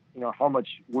dictate, how much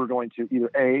we're going to either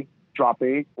A, drop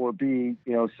 8, or B,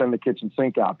 send the kitchen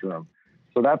sink after them.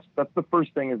 So that's the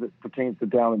first thing as it pertains to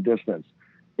down and distance.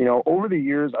 Over the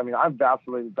years, I've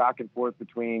vacillated back and forth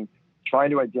between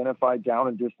trying to identify down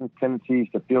and distance tendencies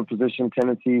to field position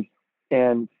tendencies.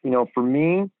 And, for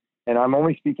me, and I'm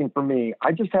only speaking for me,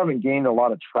 I just haven't gained a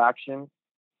lot of traction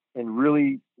in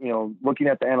really, looking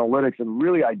at the analytics and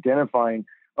really identifying,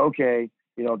 okay,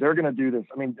 they're going to do this.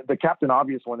 The captain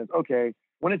obvious one is, okay,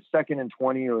 when it's 2nd and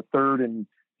 20 or 3rd and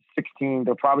 16,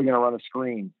 they're probably going to run a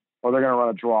screen or they're going to run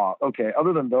a draw. Okay.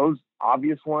 Other than those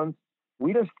obvious ones,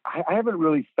 I haven't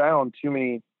really found too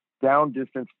many down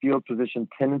distance field position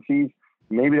tendencies.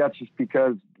 Maybe that's just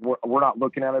because we're not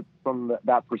looking at it from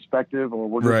that perspective, or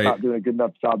we're just not doing a good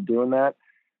enough job doing that.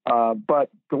 But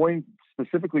going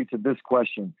specifically to this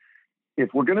question,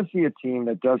 if we're going to see a team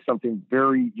that does something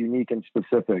very unique and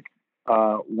specific,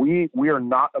 we are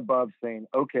not above saying,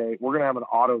 okay, we're going to have an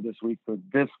auto this week for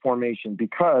this formation,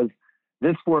 because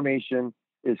this formation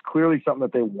is clearly something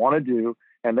that they want to do,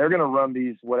 and they're going to run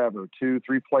these 2-3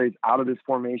 plays out of this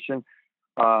formation.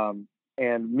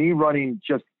 And me running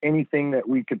just anything that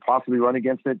we could possibly run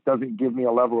against it doesn't give me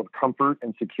a level of comfort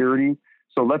and security.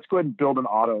 So let's go ahead and build an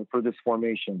auto for this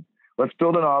formation. Let's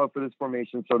build an auto for this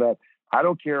formation so that I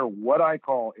don't care what I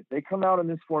call. If they come out in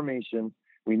this formation,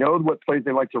 we know what plays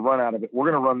they like to run out of it. We're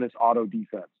going to run this auto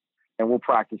defense, and we'll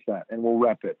practice that, and we'll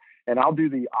rep it. And I'll do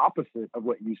the opposite of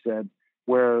what you said,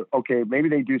 where, okay, maybe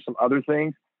they do some other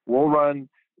things.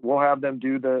 We'll have them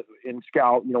do in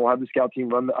scout, we'll have the scout team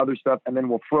run the other stuff, and then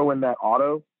we'll throw in that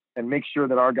auto and make sure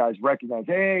that our guys recognize,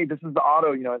 hey, this is the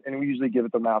auto, and we usually give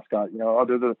it the mascot,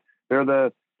 they're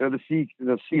the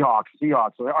Seahawks.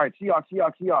 So, all right,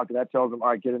 Seahawks. And that tells them, all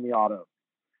right, get in the auto.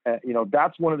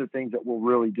 That's one of the things that we'll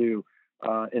really do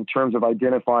in terms of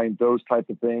identifying those type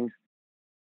of things.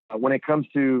 When it comes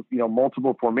to,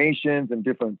 multiple formations and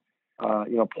different,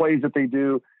 plays that they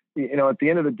do, at the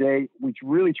end of the day, we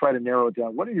really try to narrow it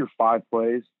down. What are your 5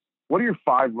 plays? What are your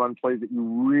 5 run plays that you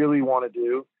really want to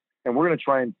do? And we're going to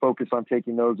try and focus on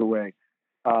taking those away.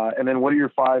 And then what are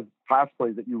your 5 pass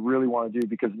plays that you really want to do?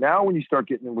 Because now when you start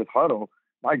getting in with huddle,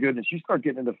 my goodness, you start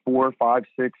getting into 4, 5,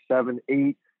 6, 7,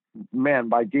 8. Man,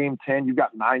 by game 10, you've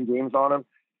got 9 games on them.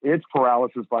 It's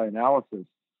paralysis by analysis.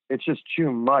 It's just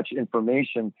too much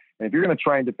information. And if you're going to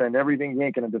try and defend everything, you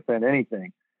ain't going to defend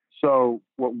anything. So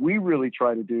what we really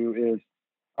try to do is,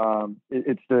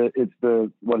 it's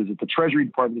the Treasury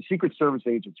Department, the Secret Service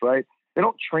agents, right? They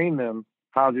don't train them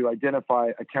how to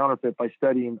identify a counterfeit by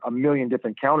studying a million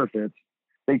different counterfeits.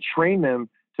 They train them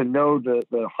to know the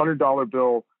 $100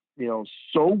 bill,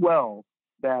 so well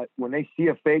that when they see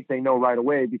a fake, they know right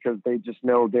away because they just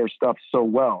know their stuff so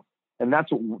well. And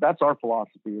that's our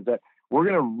philosophy, is that we're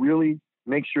going to really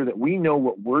make sure that we know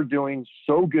what we're doing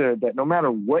so good that no matter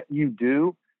what you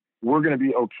do, we're going to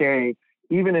be okay,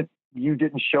 even if you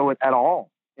didn't show it at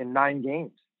all in 9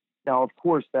 games. Now, of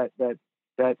course, that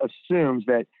assumes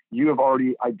that you have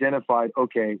already identified,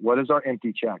 okay, what is our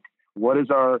empty check? What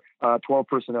is our 12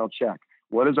 personnel check?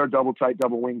 What is our double tight,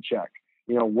 double wing check?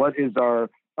 What is our,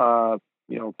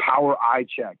 power eye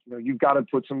check? You've got to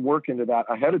put some work into that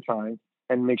ahead of time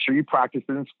and make sure you practice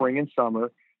it in spring and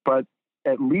summer. But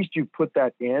at least you've put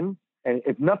that in. And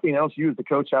if nothing else, you as the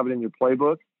coach have it in your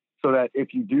playbook, so that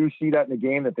if you do see that in the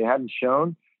game that they hadn't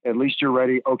shown, at least you're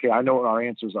ready. Okay, I know what our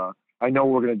answers are. I know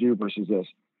what we're going to do versus this.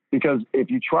 Because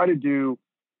if you try to do,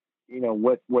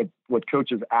 what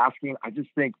coach is asking, I just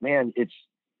think, man,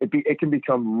 it can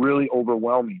become really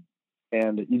overwhelming.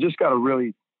 And you just got to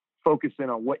really focus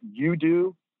in on what you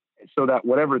do so that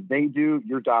whatever they do,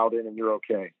 you're dialed in and you're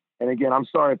okay. And again, I'm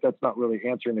sorry if that's not really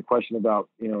answering the question about,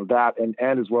 that and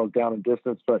as well as down and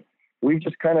distance, but we've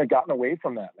just kind of gotten away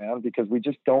from that, man, because we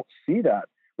just don't see that.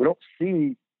 We don't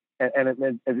see,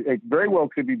 and it very well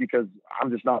could be because I'm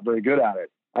just not very good at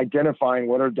it, identifying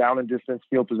what are down and distance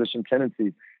field position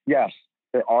tendencies. Yes,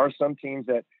 there are some teams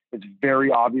that it's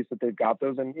very obvious that they've got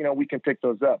those, and, we can pick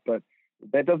those up, but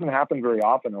that doesn't happen very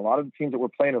often. A lot of the teams that we're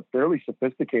playing are fairly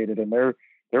sophisticated, and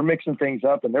they're mixing things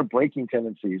up and they're breaking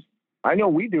tendencies. I know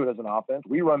we do it as an offense.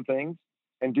 We run things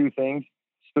and do things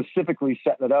specifically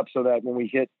setting it up so that when we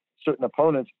hit certain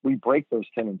opponents, we break those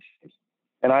tendencies.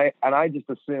 And I just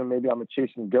assume, maybe I'm a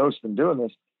chasing ghost in doing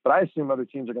this, but I assume other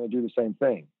teams are going to do the same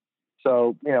thing.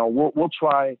 So, we'll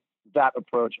try that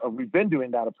approach. We've been doing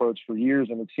that approach for years,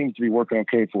 and it seems to be working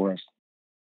okay for us.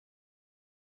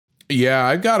 Yeah,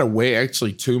 I got away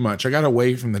actually too much. I got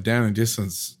away from the down and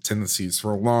distance tendencies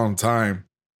for a long time.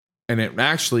 And it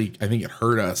actually, I think it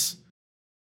hurt us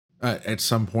at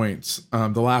some points.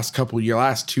 The last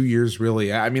 2 years,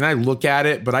 really. I mean, I look at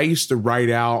it, but I used to write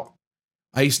out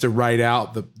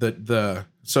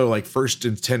so like first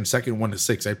and 10, second 1 to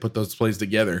 6, I put those plays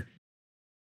together.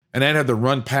 And I'd have the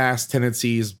run pass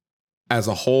tendencies as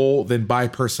a whole, then by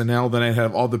personnel. Then I'd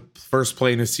have all the first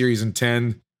play in a series and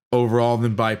 10 overall,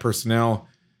 then by personnel.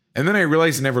 And then I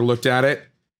realized I never looked at it.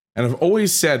 And I've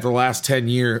always said for the last 10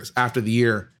 years after the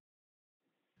year,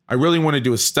 I really want to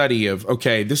do a study of,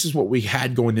 okay, this is what we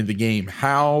had going into the game.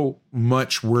 How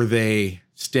much were they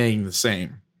staying the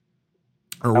same?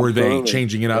 Or were they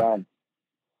changing it up? Yeah.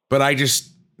 But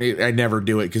I never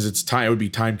do it because it would be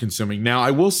time consuming. Now,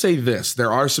 I will say this.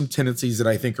 There are some tendencies that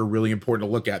I think are really important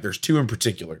to look at. There's 2 in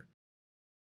particular.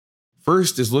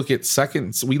 First is we look at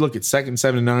second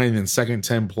 7 to 9 and then second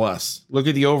 10 plus. Look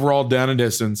at the overall down and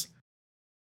distance,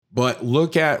 but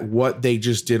look at what they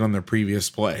just did on their previous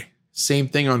play. Same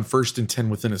thing on first and 10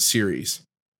 within a series.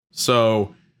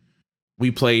 So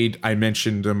I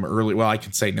mentioned him early. Well, I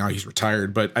can say now he's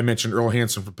retired, but I mentioned Earl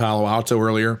Hansen from Palo Alto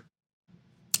earlier.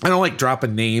 I don't like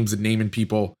dropping names and naming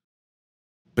people,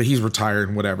 but he's retired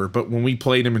and whatever. But when we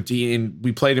played him and beat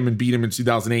him in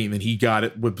 2008, and then he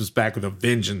was back with a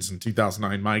vengeance in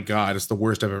 2009. My God, it's the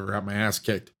worst I've ever got my ass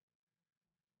kicked.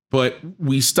 But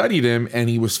we studied him and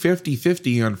he was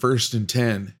 50-50 on first and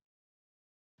 10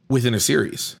 within a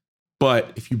series.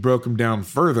 But if you broke him down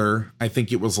further, I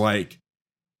think it was like,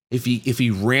 if he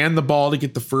ran the ball to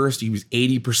get the first, he was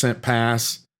 80%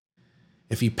 pass.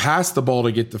 If he passed the ball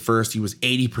to get the first, he was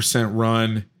 80%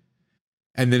 run.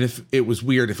 And then if it was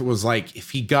weird, if it was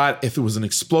an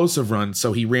explosive run,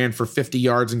 so he ran for 50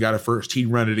 yards and got a first, he'd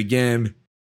run it again.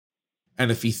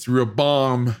 And if he threw a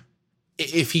bomb,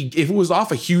 if it was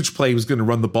off a huge play, he was going to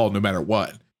run the ball no matter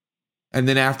what. And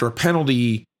then after a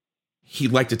penalty,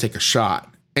 he'd like to take a shot.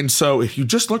 And so if you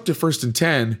just looked at first and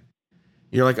 10,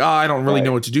 you're like, I don't really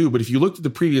know what to do. But if you looked at the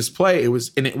previous play,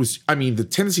 the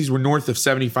tendencies were north of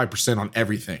 75% on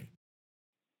everything.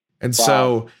 And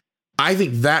so I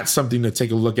think that's something to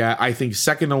take a look at. I think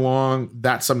second along,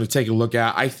 that's something to take a look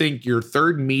at. I think your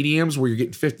third mediums where you're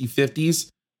getting 50-50s,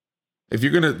 if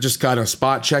you're going to just kind of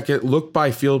spot check it, look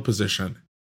by field position.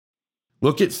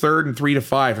 Look at third and 3 to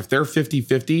 5. If they're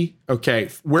 50-50, okay,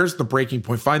 where's the breaking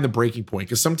point? Find the breaking point,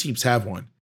 because some teams have one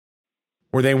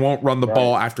where they won't run the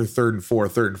ball after 3rd and 4,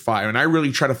 3rd and 5. And I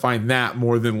really try to find that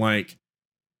more than like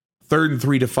 3rd and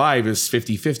 3 to 5 is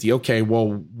 50-50. Okay,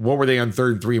 well, what were they on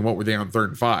 3rd and 3 and what were they on 3rd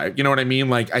and 5? You know what I mean?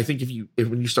 Like, I think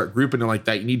when you start grouping it like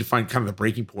that, you need to find kind of the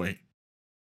breaking point.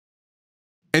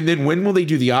 And then when will they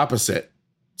do the opposite?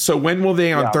 So when will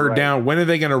they on third down? When are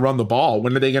they going to run the ball?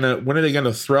 When are they going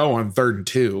to throw on 3rd and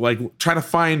 2? Like, try to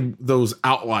find those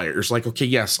outliers. Like, okay,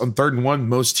 yes, on 3rd and 1,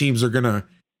 most teams are going to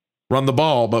run the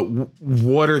ball, but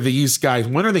what are these guys?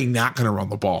 When are they not going to run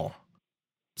the ball?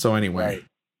 So anyway.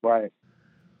 Right.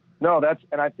 No,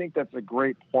 and I think that's a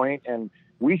great point. And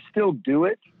we still do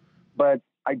it, but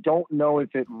I don't know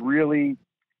if it really,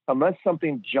 unless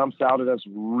something jumps out at us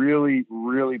really,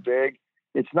 really big,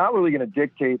 it's not really going to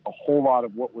dictate a whole lot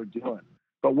of what we're doing,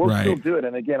 but we'll still do it.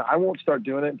 And again, I won't start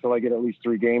doing it until I get at least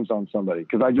 3 games on somebody.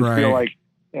 Cause I just feel like,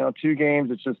 2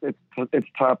 games, it's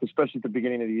tough, especially at the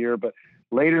beginning of the year, but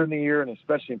later in the year, and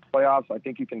especially in playoffs, I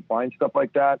think you can find stuff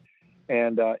like that.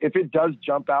 And if it does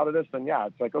jump out at us, then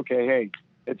it's like, okay, hey,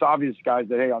 it's obvious, guys,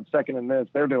 that, hey, on second and this,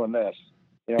 they're doing this.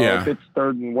 If it's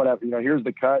third and whatever, here's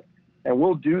the cut. And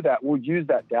we'll do that. We'll use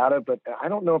that data, but I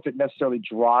don't know if it necessarily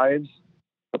drives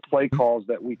the play calls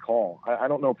that we call. I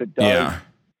don't know if it does. Yeah.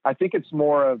 I think it's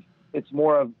more of,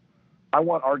 I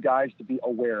want our guys to be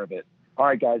aware of it. All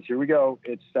right, guys, here we go.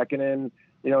 It's second and,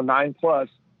 9 plus.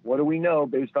 What do we know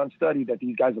based on study that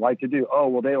these guys like to do? Oh,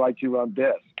 well, they like to run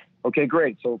this. Okay,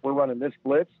 great. So if we're running this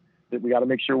blitz, that we got to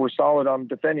make sure we're solid on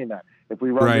defending that. If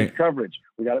we run this coverage,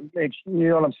 we got to make sure, you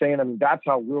know what I'm saying? I mean, that's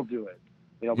how we'll do it.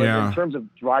 But in terms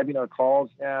of driving our calls,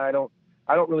 I don't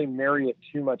really marry it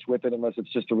too much with it unless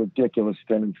it's just a ridiculous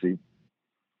tendency.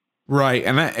 Right.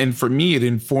 And for me, it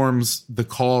informs the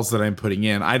calls that I'm putting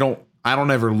in. I don't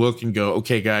ever look and go,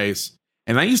 okay, guys.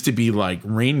 And I used to be like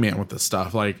Rain Man with this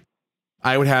stuff. Like,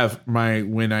 I would have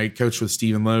when I coached with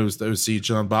Stephen Lowe's, the OC,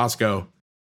 John Bosco,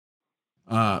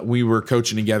 we were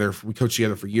coaching together. We coached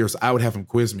together for years. I would have him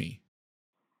quiz me,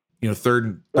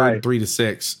 third and 3 to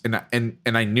 6. And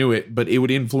I knew it, but it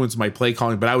would influence my play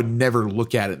calling, but I would never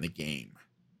look at it in the game.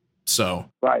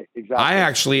 So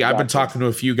exactly. I've been talking to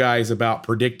a few guys about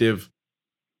predictive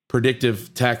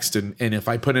text. And if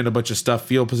I put in a bunch of stuff,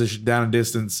 field position, down and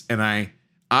distance, and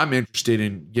I'm interested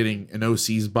in getting an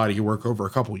OC's body of work over a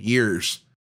couple of years,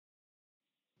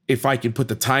 if I can put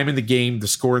the time in the game, the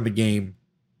score in the game,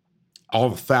 all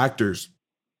the factors,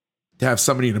 to have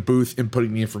somebody in a booth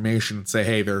inputting the information and say,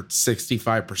 hey, they're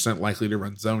 65% likely to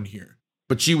run zone here.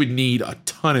 But you would need a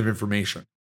ton of information.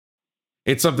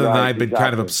 It's something that I've been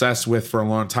kind of obsessed with for a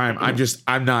long time.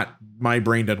 My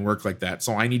brain doesn't work like that.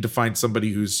 So I need to find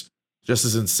somebody who's just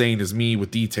as insane as me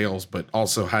with details, but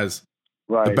also has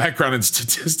the background in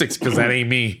statistics, because that ain't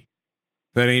me.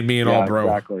 That ain't me at all, bro.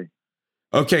 Exactly.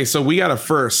 Okay, so we got a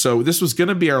first. So this was going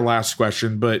to be our last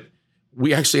question, but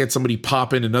we actually had somebody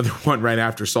pop in another one right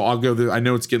after. So I'll go there. I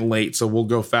know it's getting late, so we'll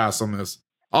go fast on this.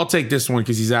 I'll take this one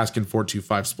because he's asking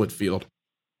 425 split field.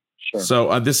 Sure.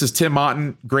 So this is Tim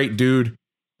Otten, great dude.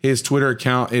 His Twitter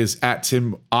account is at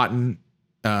Tim Otten,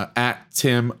 at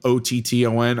Tim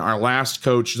OTTON. Our last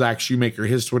coach, Zach Shoemaker,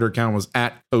 his Twitter account was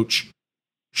at Coach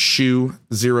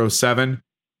Shoe07.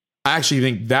 I actually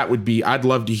think that would be, I'd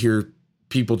love to hear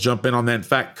people jump in on that. In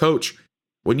fact, Coach,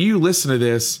 when you listen to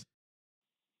this,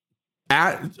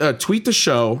 tweet the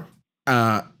show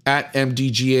at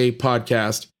MDGA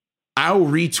podcast. I'll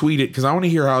retweet it because I want to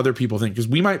hear how other people think, because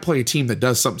we might play a team that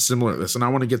does something similar to this, and I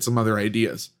want to get some other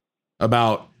ideas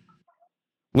about.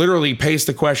 Literally paste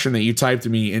the question that you typed to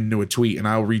me into a tweet, and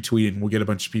I'll retweet it, and we'll get a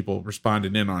bunch of people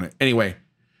responding in on it. Anyway,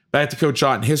 back to Coach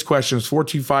Otten. His question is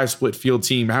 4-2-5 split field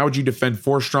team. How would you defend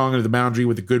 4 strong into the boundary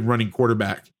with a good running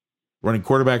quarterback? Running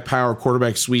quarterback power,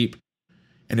 quarterback sweep,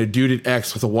 and a dude at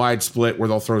X with a wide split where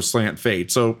they'll throw slant fade.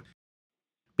 So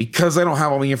because I don't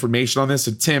have all the information on this,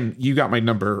 and Tim, you got my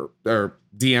number, or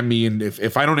DM me, and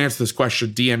if I don't answer this question,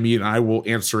 DM me and I will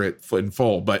answer it in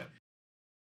full. But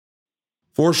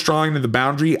 4 strong to the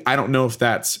boundary, I don't know if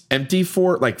that's empty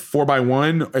 4, like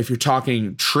 4x1, if you're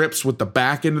talking trips with the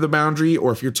back into the boundary,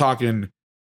 or if you're talking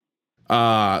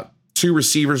 2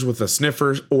 receivers with a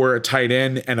sniffer or a tight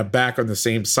end and a back on the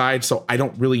same side. So I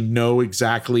don't really know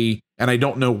exactly, and I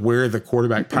don't know where the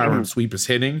quarterback power and sweep is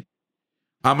hitting.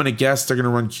 I'm going to guess they're going to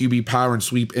run QB power and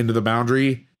sweep into the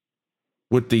boundary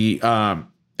with the and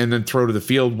then throw to the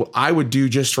field. What I would do,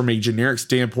 just from a generic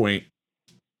standpoint,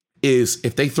 is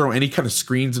if they throw any kind of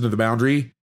screens into the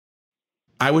boundary,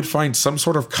 I would find some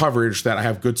sort of coverage that I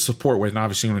have good support with. And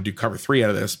obviously I'm going to do cover 3 out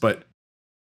of this, but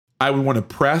I would want to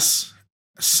press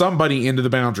somebody into the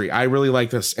boundary. I really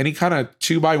like this. Any kind of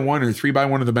 2x1 or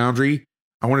 3x1 of the boundary.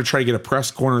 I want to try to get a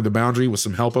press corner of the boundary with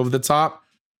some help over the top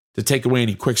to take away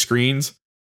any quick screens.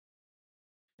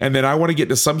 And then I want to get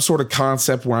to some sort of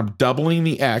concept where I'm doubling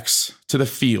the X to the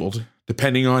field,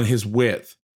 depending on his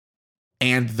width.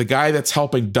 And the guy that's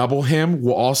helping double him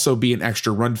will also be an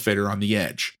extra run fitter on the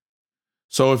edge.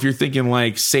 So if you're thinking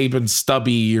like Saban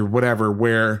Stubby or whatever,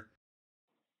 where,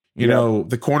 you know,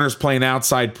 the corner's playing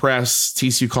outside press,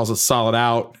 TCU calls it solid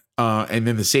out, and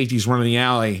then the safety's running the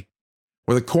alley,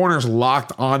 where the corner's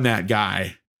locked on that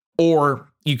guy. Or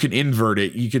you could invert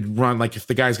it. You could run, like, if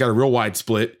the guy's got a real wide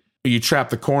split, you trap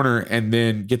the corner and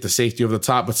then get the safety over the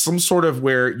top. But some sort of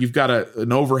where you've got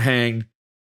an overhang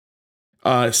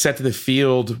set to the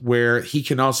field where he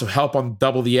can also help on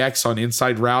double the X on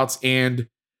inside routes. And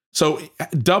so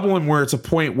double him where it's a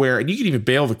point where, and you can even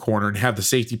bail the corner and have the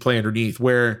safety play underneath,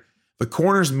 where the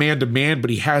corner's man to man, but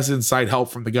he has inside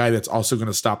help from the guy that's also going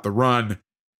to stop the run.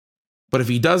 But if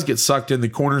he does get sucked in, the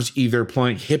corner's either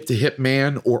playing hip to hip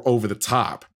man or over the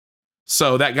top.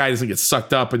 So that guy doesn't get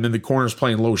sucked up, and then the corner's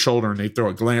playing low shoulder and they throw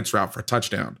a glance route for a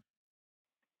touchdown.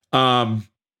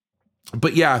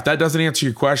 But yeah, if that doesn't answer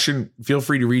your question, feel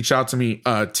free to reach out to me.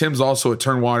 Tim's also at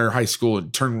Turnwater High School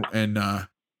in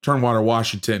Turnwater,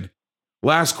 Washington.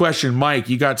 Last question, Mike,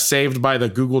 you got saved by the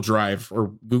Google Drive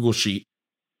or Google Sheet.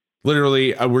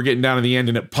 Literally, we're getting down to the end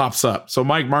and it pops up. So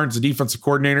Mike Martin's the defensive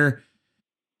coordinator.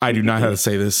 I do not know how to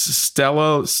say this.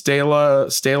 Stella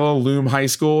Loom High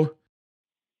School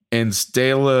and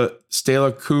Stella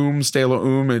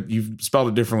you've spelled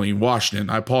it differently in Washington.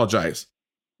 I apologize.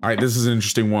 All right, this is an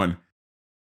interesting one.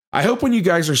 I hope when you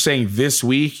guys are saying this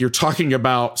week, you're talking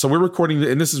about, so we're recording,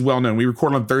 and this is well known, we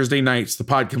record on Thursday nights, the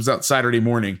pod comes out Saturday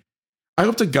morning. I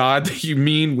hope to God that you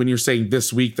mean when you're saying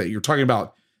this week that you're talking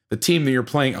about the team that you're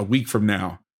playing a week from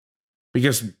now,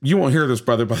 because you won't hear this,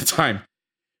 brother, by the time.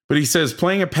 But he says,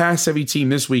 playing a pass-heavy team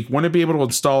this week, want to be able to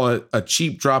install a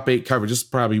cheap drop 8 coverage. This is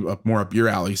probably more up your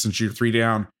alley since you're 3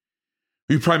 down.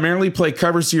 We primarily play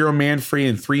cover 0 man-free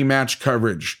and 3 match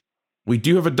coverage. We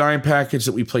do have a dime package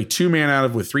that we play 2-man out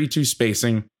of with 3-2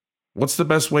 spacing. What's the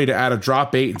best way to add a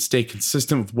drop 8 and stay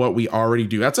consistent with what we already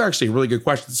do? That's actually a really good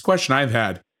question. This question I've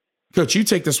had. Coach, you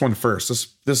take this one first.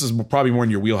 This is probably more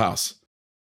in your wheelhouse.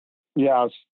 Yeah,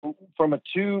 from a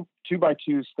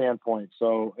 2x2 standpoint.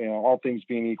 So, all things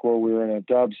being equal, we were in a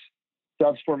Dubs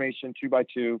formation,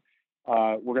 2x2.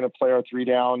 We're going to play our 3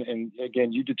 down. And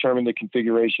again, you determine the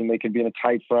configuration. They can be in a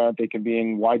tight front. They can be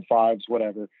in wide fives,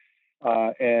 whatever.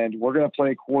 And we're going to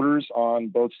play quarters on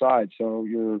both sides. So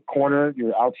your corner,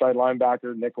 your outside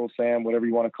linebacker, nickel, Sam, whatever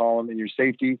you want to call them, and your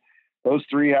safety, those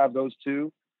 3 have those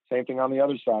 2. Same thing on the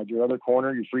other side. Your other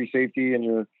corner, your free safety, and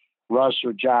your rush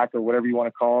or jack or whatever you want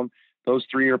to call them, those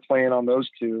 3 are playing on those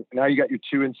 2. And now you got your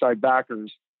 2 inside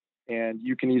backers, and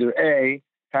you can either A,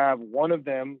 have one of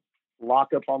them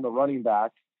lock up on the running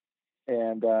back,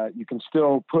 and you can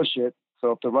still push it.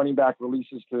 So if the running back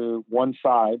releases to one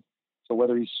side, so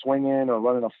whether he's swinging or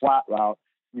running a flat route,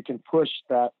 you can push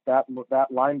that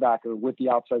linebacker with the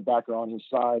outside backer on his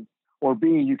side. Or B,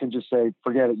 you can just say,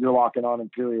 forget it, you're locking on him,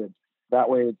 period. That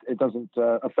way it doesn't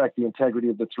affect the integrity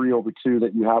of the 3/2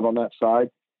 that you have on that side.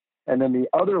 And then the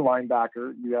other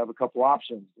linebacker, you have a couple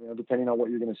options, depending on what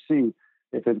you're going to see.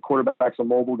 If the quarterback's a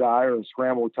mobile guy or a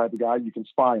scramble type of guy, you can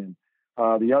spy him.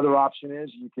 The other option is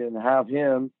you can have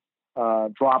him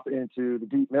drop into the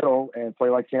deep middle and play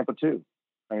like Tampa 2.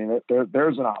 I mean,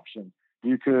 there's an option.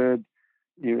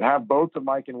 You have both the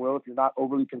Mike and Will if you're not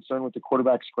overly concerned with the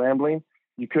quarterback scrambling.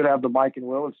 You could have the Mike and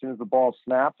Will as soon as the ball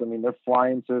snaps. I mean, they're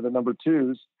flying to the number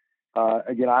 2s.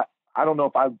 Again, I don't know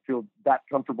if I would feel that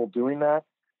comfortable doing that,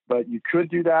 but you could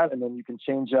do that, and then you can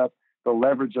change up the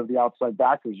leverage of the outside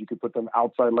backers. You could put them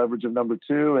outside leverage of number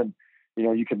 2, and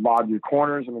you could mod your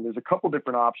corners. I mean, there's a couple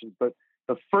different options, but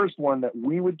the first one that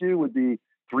we would do would be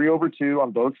 3/2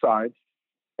 on both sides.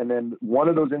 And then one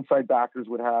of those inside backers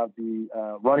would have the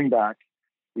running back.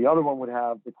 The other one would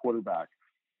have the quarterback.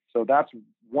 So that's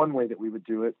one way that we would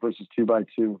do it versus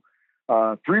 2x2.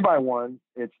 3x1,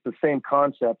 it's the same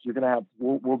concept. You're going to have,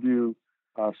 we'll do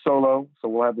solo. So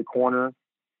we'll have the corner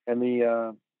and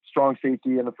the strong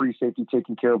safety and the free safety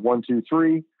taking care of 1, 2,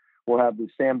 3. We'll have the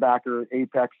Sam backer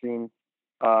apexing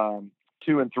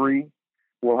 2 and 3.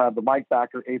 We'll have the Mike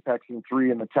backer apexing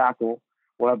 3 in the tackle.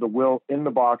 We'll have the Will in the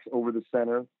box over the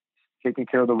center, taking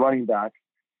care of the running back.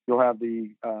 You'll have the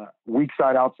weak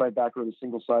side outside backer, the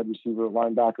single side receiver,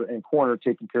 linebacker, and corner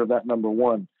taking care of that number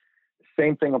 1.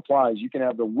 Same thing applies. You can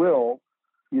have the Will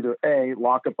either A,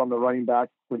 lock up on the running back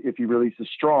if he releases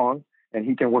strong, and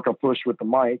he can work a push with the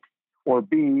Mike, or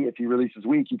B, if he releases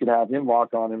weak, you could have him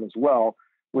lock on him as well,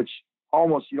 which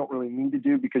almost you don't really need to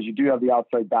do because you do have the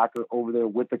outside backer over there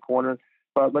with the corner.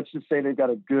 But let's just say they've got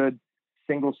a good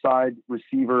single side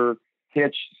receiver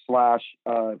hitch /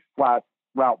 flat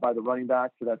route by the running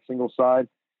back to that single side.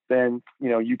 Then,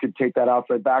 you could take that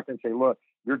outside back and say, look,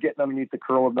 you're getting underneath the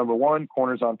curl of number 1,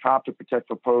 corners on top to protect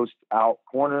the post out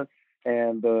corner,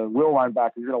 and the Will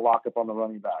linebacker, you're going to lock up on the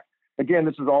running back. Again,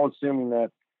 this is all assuming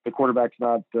that the quarterback's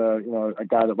not, a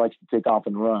guy that likes to take off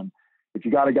and run. If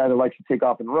you got a guy that likes to take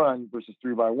off and run versus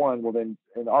 3x1, well, then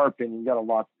in our opinion, you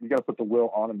got to put the Will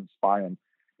on him and spy him,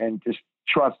 and just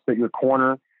trust that your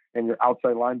corner and your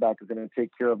outside linebacker are going to take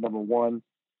care of number 1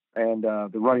 and the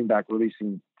running back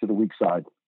releasing to the weak side.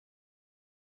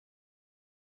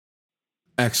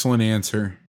 Excellent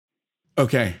answer.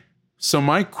 Okay. So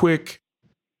my quick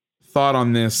thought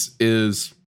on this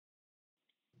is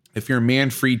if you're a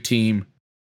man-free team,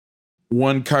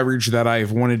 one coverage that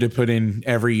I've wanted to put in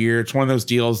every year, it's one of those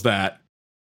deals that,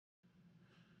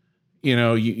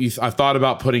 I've thought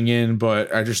about putting in,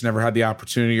 but I just never had the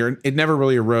opportunity, or it never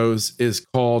really arose, is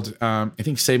called, I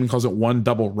think Saban calls it one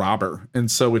double robber.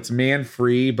 And so it's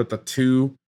man-free, but the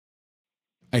 2,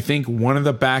 I think one of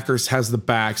the backers has the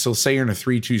back. So say you're in a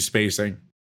 3-2 spacing.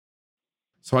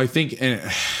 So I think, and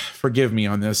forgive me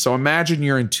on this. So imagine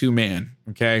you're in 2-man.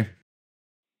 Okay.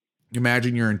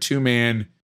 Imagine you're in 2-man.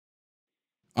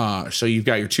 So you've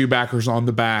got your 2 backers on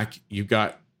the back. You've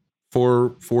got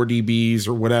four DBs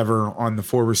or whatever on the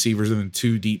 4 receivers, and then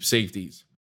 2 deep safeties.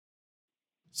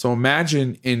 So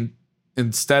imagine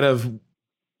instead of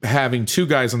having 2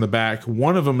 guys on the back,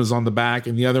 one of them is on the back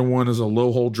and the other one is a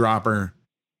low hole dropper.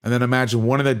 And then imagine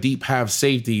one of the deep half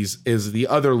safeties is the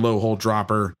other low hole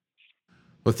dropper,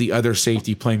 with the other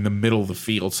safety playing the middle of the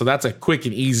field. So that's a quick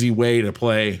and easy way to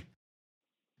play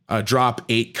a drop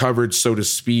 8 coverage, so to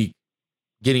speak,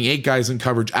 getting 8 guys in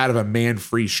coverage out of a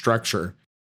man-free structure.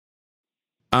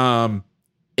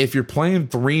 If you're playing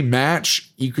 3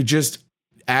 match, you could just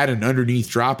add an underneath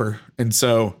dropper. And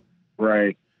so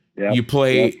right. Yep.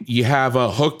 You have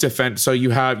a hook defense. So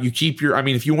you keep your,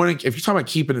 if you're talking about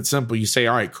keeping it simple, you say,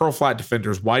 all right, curl flat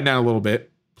defenders, widen out a little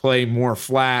bit, play more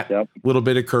flat, a little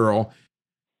bit of curl.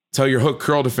 Tell your hook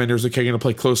curl defenders, okay, you're going to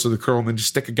play close to the curl, and then just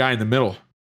stick a guy in the middle.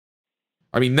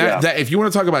 That if you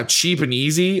want to talk about cheap and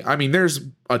easy, there's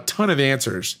a ton of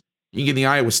answers. You can get the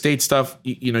Iowa State stuff.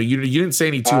 You didn't say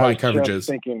any too high coverages.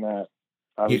 Thinking that.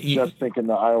 I was just thinking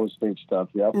the Iowa State stuff.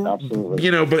 Yep,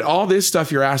 absolutely. But all this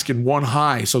stuff you're asking one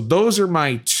high. So those are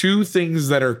my two things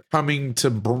that are coming to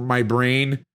my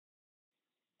brain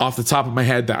off the top of my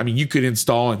head that, you could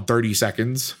install in 30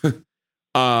 seconds.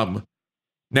 Now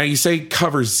you say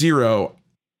cover zero.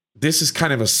 This is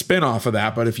kind of a spin off of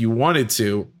that, but if you wanted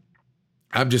to,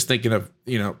 I'm just thinking of,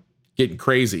 getting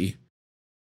crazy.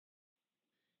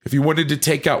 If you wanted to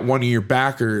take out one of your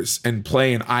backers and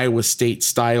play an Iowa State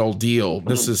style deal,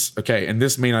 this is okay. And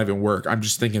this may not even work. I'm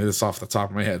just thinking of this off the top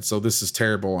of my head. So this is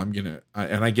terrible. And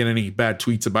I get any bad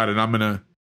tweets about it, I'm going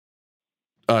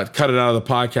to cut it out of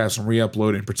the podcast and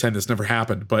re-upload it and pretend this never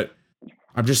happened. But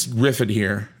I'm just riffing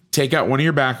here. Take out one of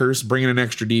your backers, bring in an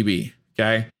extra DB.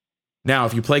 Okay. Now,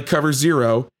 if you play cover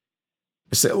zero,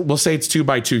 we'll say it's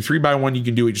 2x2, 3x1. You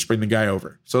can do it. Just bring the guy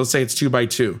over. So let's say it's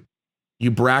 2x2. You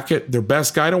bracket their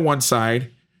best guy to one side,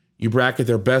 you bracket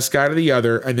their best guy to the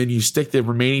other, and then you stick the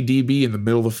remaining DB in the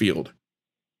middle of the field.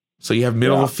 So you have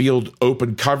middle of the field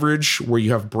open coverage where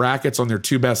you have brackets on their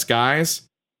two best guys,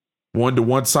 one to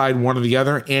one side, one to the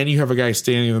other, and you have a guy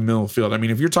standing in the middle of the field.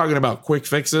 If you're talking about quick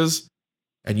fixes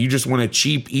and you just want a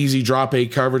cheap, easy drop A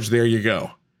coverage, there you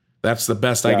go. That's the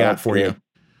best I got for you.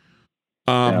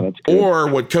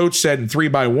 Or what Coach said in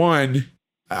 3x1,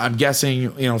 I'm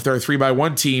guessing, if they're a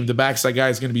 3x1 team, the backside guy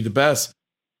is going to be the best.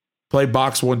 Play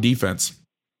box one defense.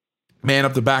 Man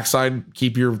up the backside,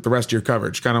 keep the rest of your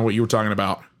coverage. Kind of what you were talking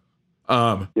about.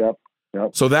 Yep.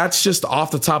 So that's just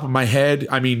off the top of my head.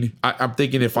 I'm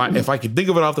thinking if I could think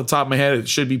of it off the top of my head, it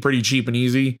should be pretty cheap and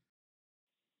easy.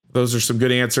 Those are some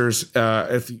good answers.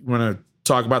 If you want to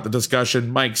talk about the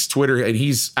discussion, Mike's Twitter, and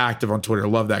he's active on Twitter.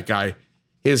 Love that guy.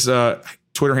 His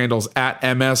Twitter handle is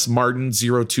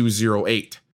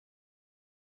 @MSMartin0208.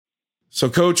 So,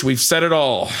 Coach, we've said it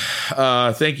all.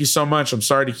 Thank you so much. I'm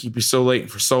sorry to keep you so late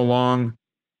and for so long.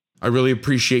 I really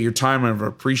appreciate your time. I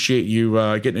appreciate you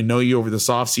getting to know you over this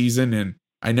offseason. And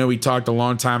I know we talked a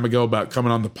long time ago about coming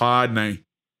on the pod, and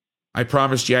I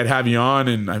promised you I'd have you on,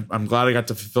 and I'm glad I got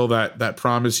to fulfill that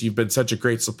promise. You've been such a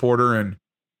great supporter and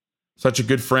such a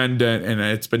good friend, and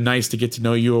it's been nice to get to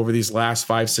know you over these last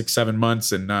 5, 6, 7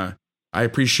 months. And I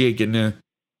appreciate getting to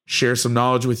share some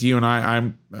knowledge with you. And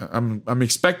I'm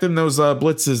expecting those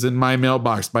blitzes in my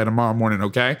mailbox by tomorrow morning.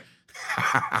 Okay.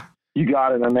 You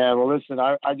got it, my man. Well, listen,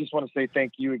 I just want to say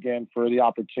thank you again for the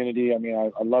opportunity.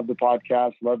 I love the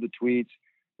podcast, love the tweets,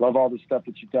 love all the stuff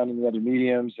that you've done in the other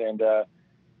mediums, and,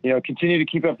 continue to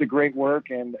keep up the great work.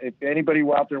 And if anybody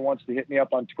out there wants to hit me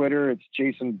up on Twitter, it's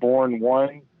Jason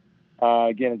Bourne1.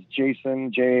 Again, it's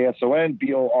Jason, Jason,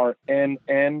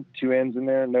 BORNN, 2 N's in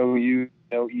there, no U,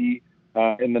 no E,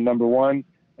 in the number 1.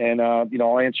 And,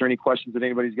 I'll answer any questions that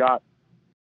anybody's got.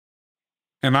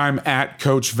 And I'm at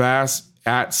Coach Vass,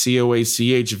 at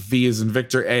COACH, V as in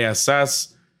Victor,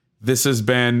 ASS. This has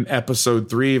been episode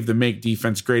 3 of the Make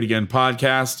Defense Great Again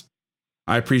podcast.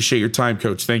 I appreciate your time,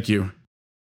 Coach. Thank you.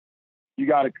 You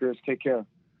got it, Chris. Take care.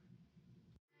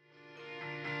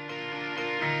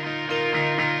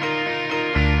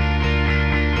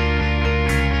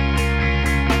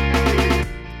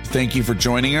 Thank you for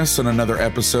joining us on another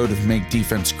episode of Make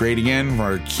Defense Great Again,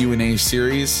 our Q&A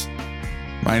series.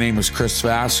 My name is Chris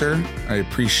Vassar. I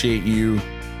appreciate you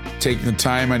taking the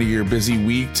time out of your busy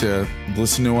week to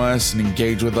listen to us and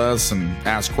engage with us and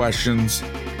ask questions.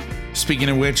 Speaking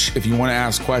of which, if you want to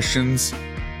ask questions,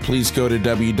 please go to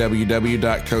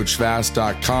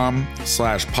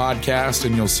www.coachvass.com/podcast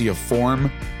and you'll see a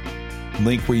form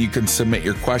link where you can submit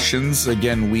your questions.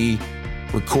 Again, we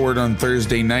record on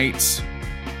Thursday nights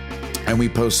and we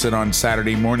post it on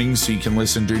Saturday mornings so you can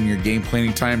listen during your game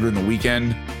planning time during the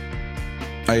weekend.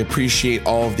 I appreciate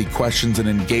all of the questions and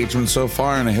engagement so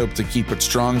far, and I hope to keep it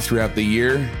strong throughout the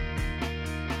year.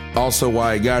 Also, while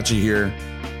I got you here,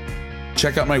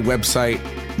 check out my website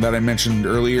that I mentioned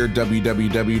earlier,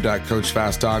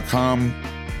 www.coachvass.com.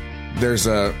 There's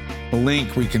a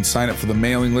link where you can sign up for the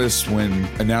mailing list when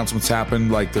announcements happen,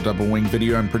 like the Double Wing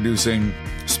video I'm producing.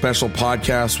 Special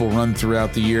podcasts will run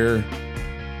throughout the year,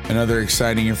 and other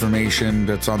exciting information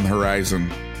that's on the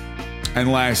horizon.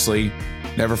 And lastly,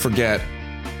 never forget,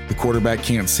 the quarterback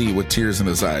can't see with tears in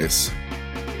his eyes.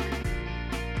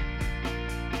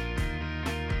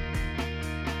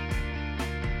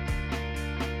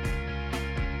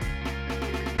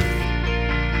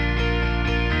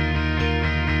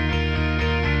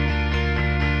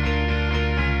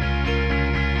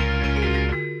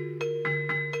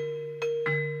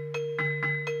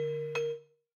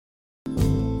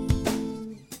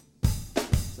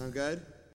 Sound good?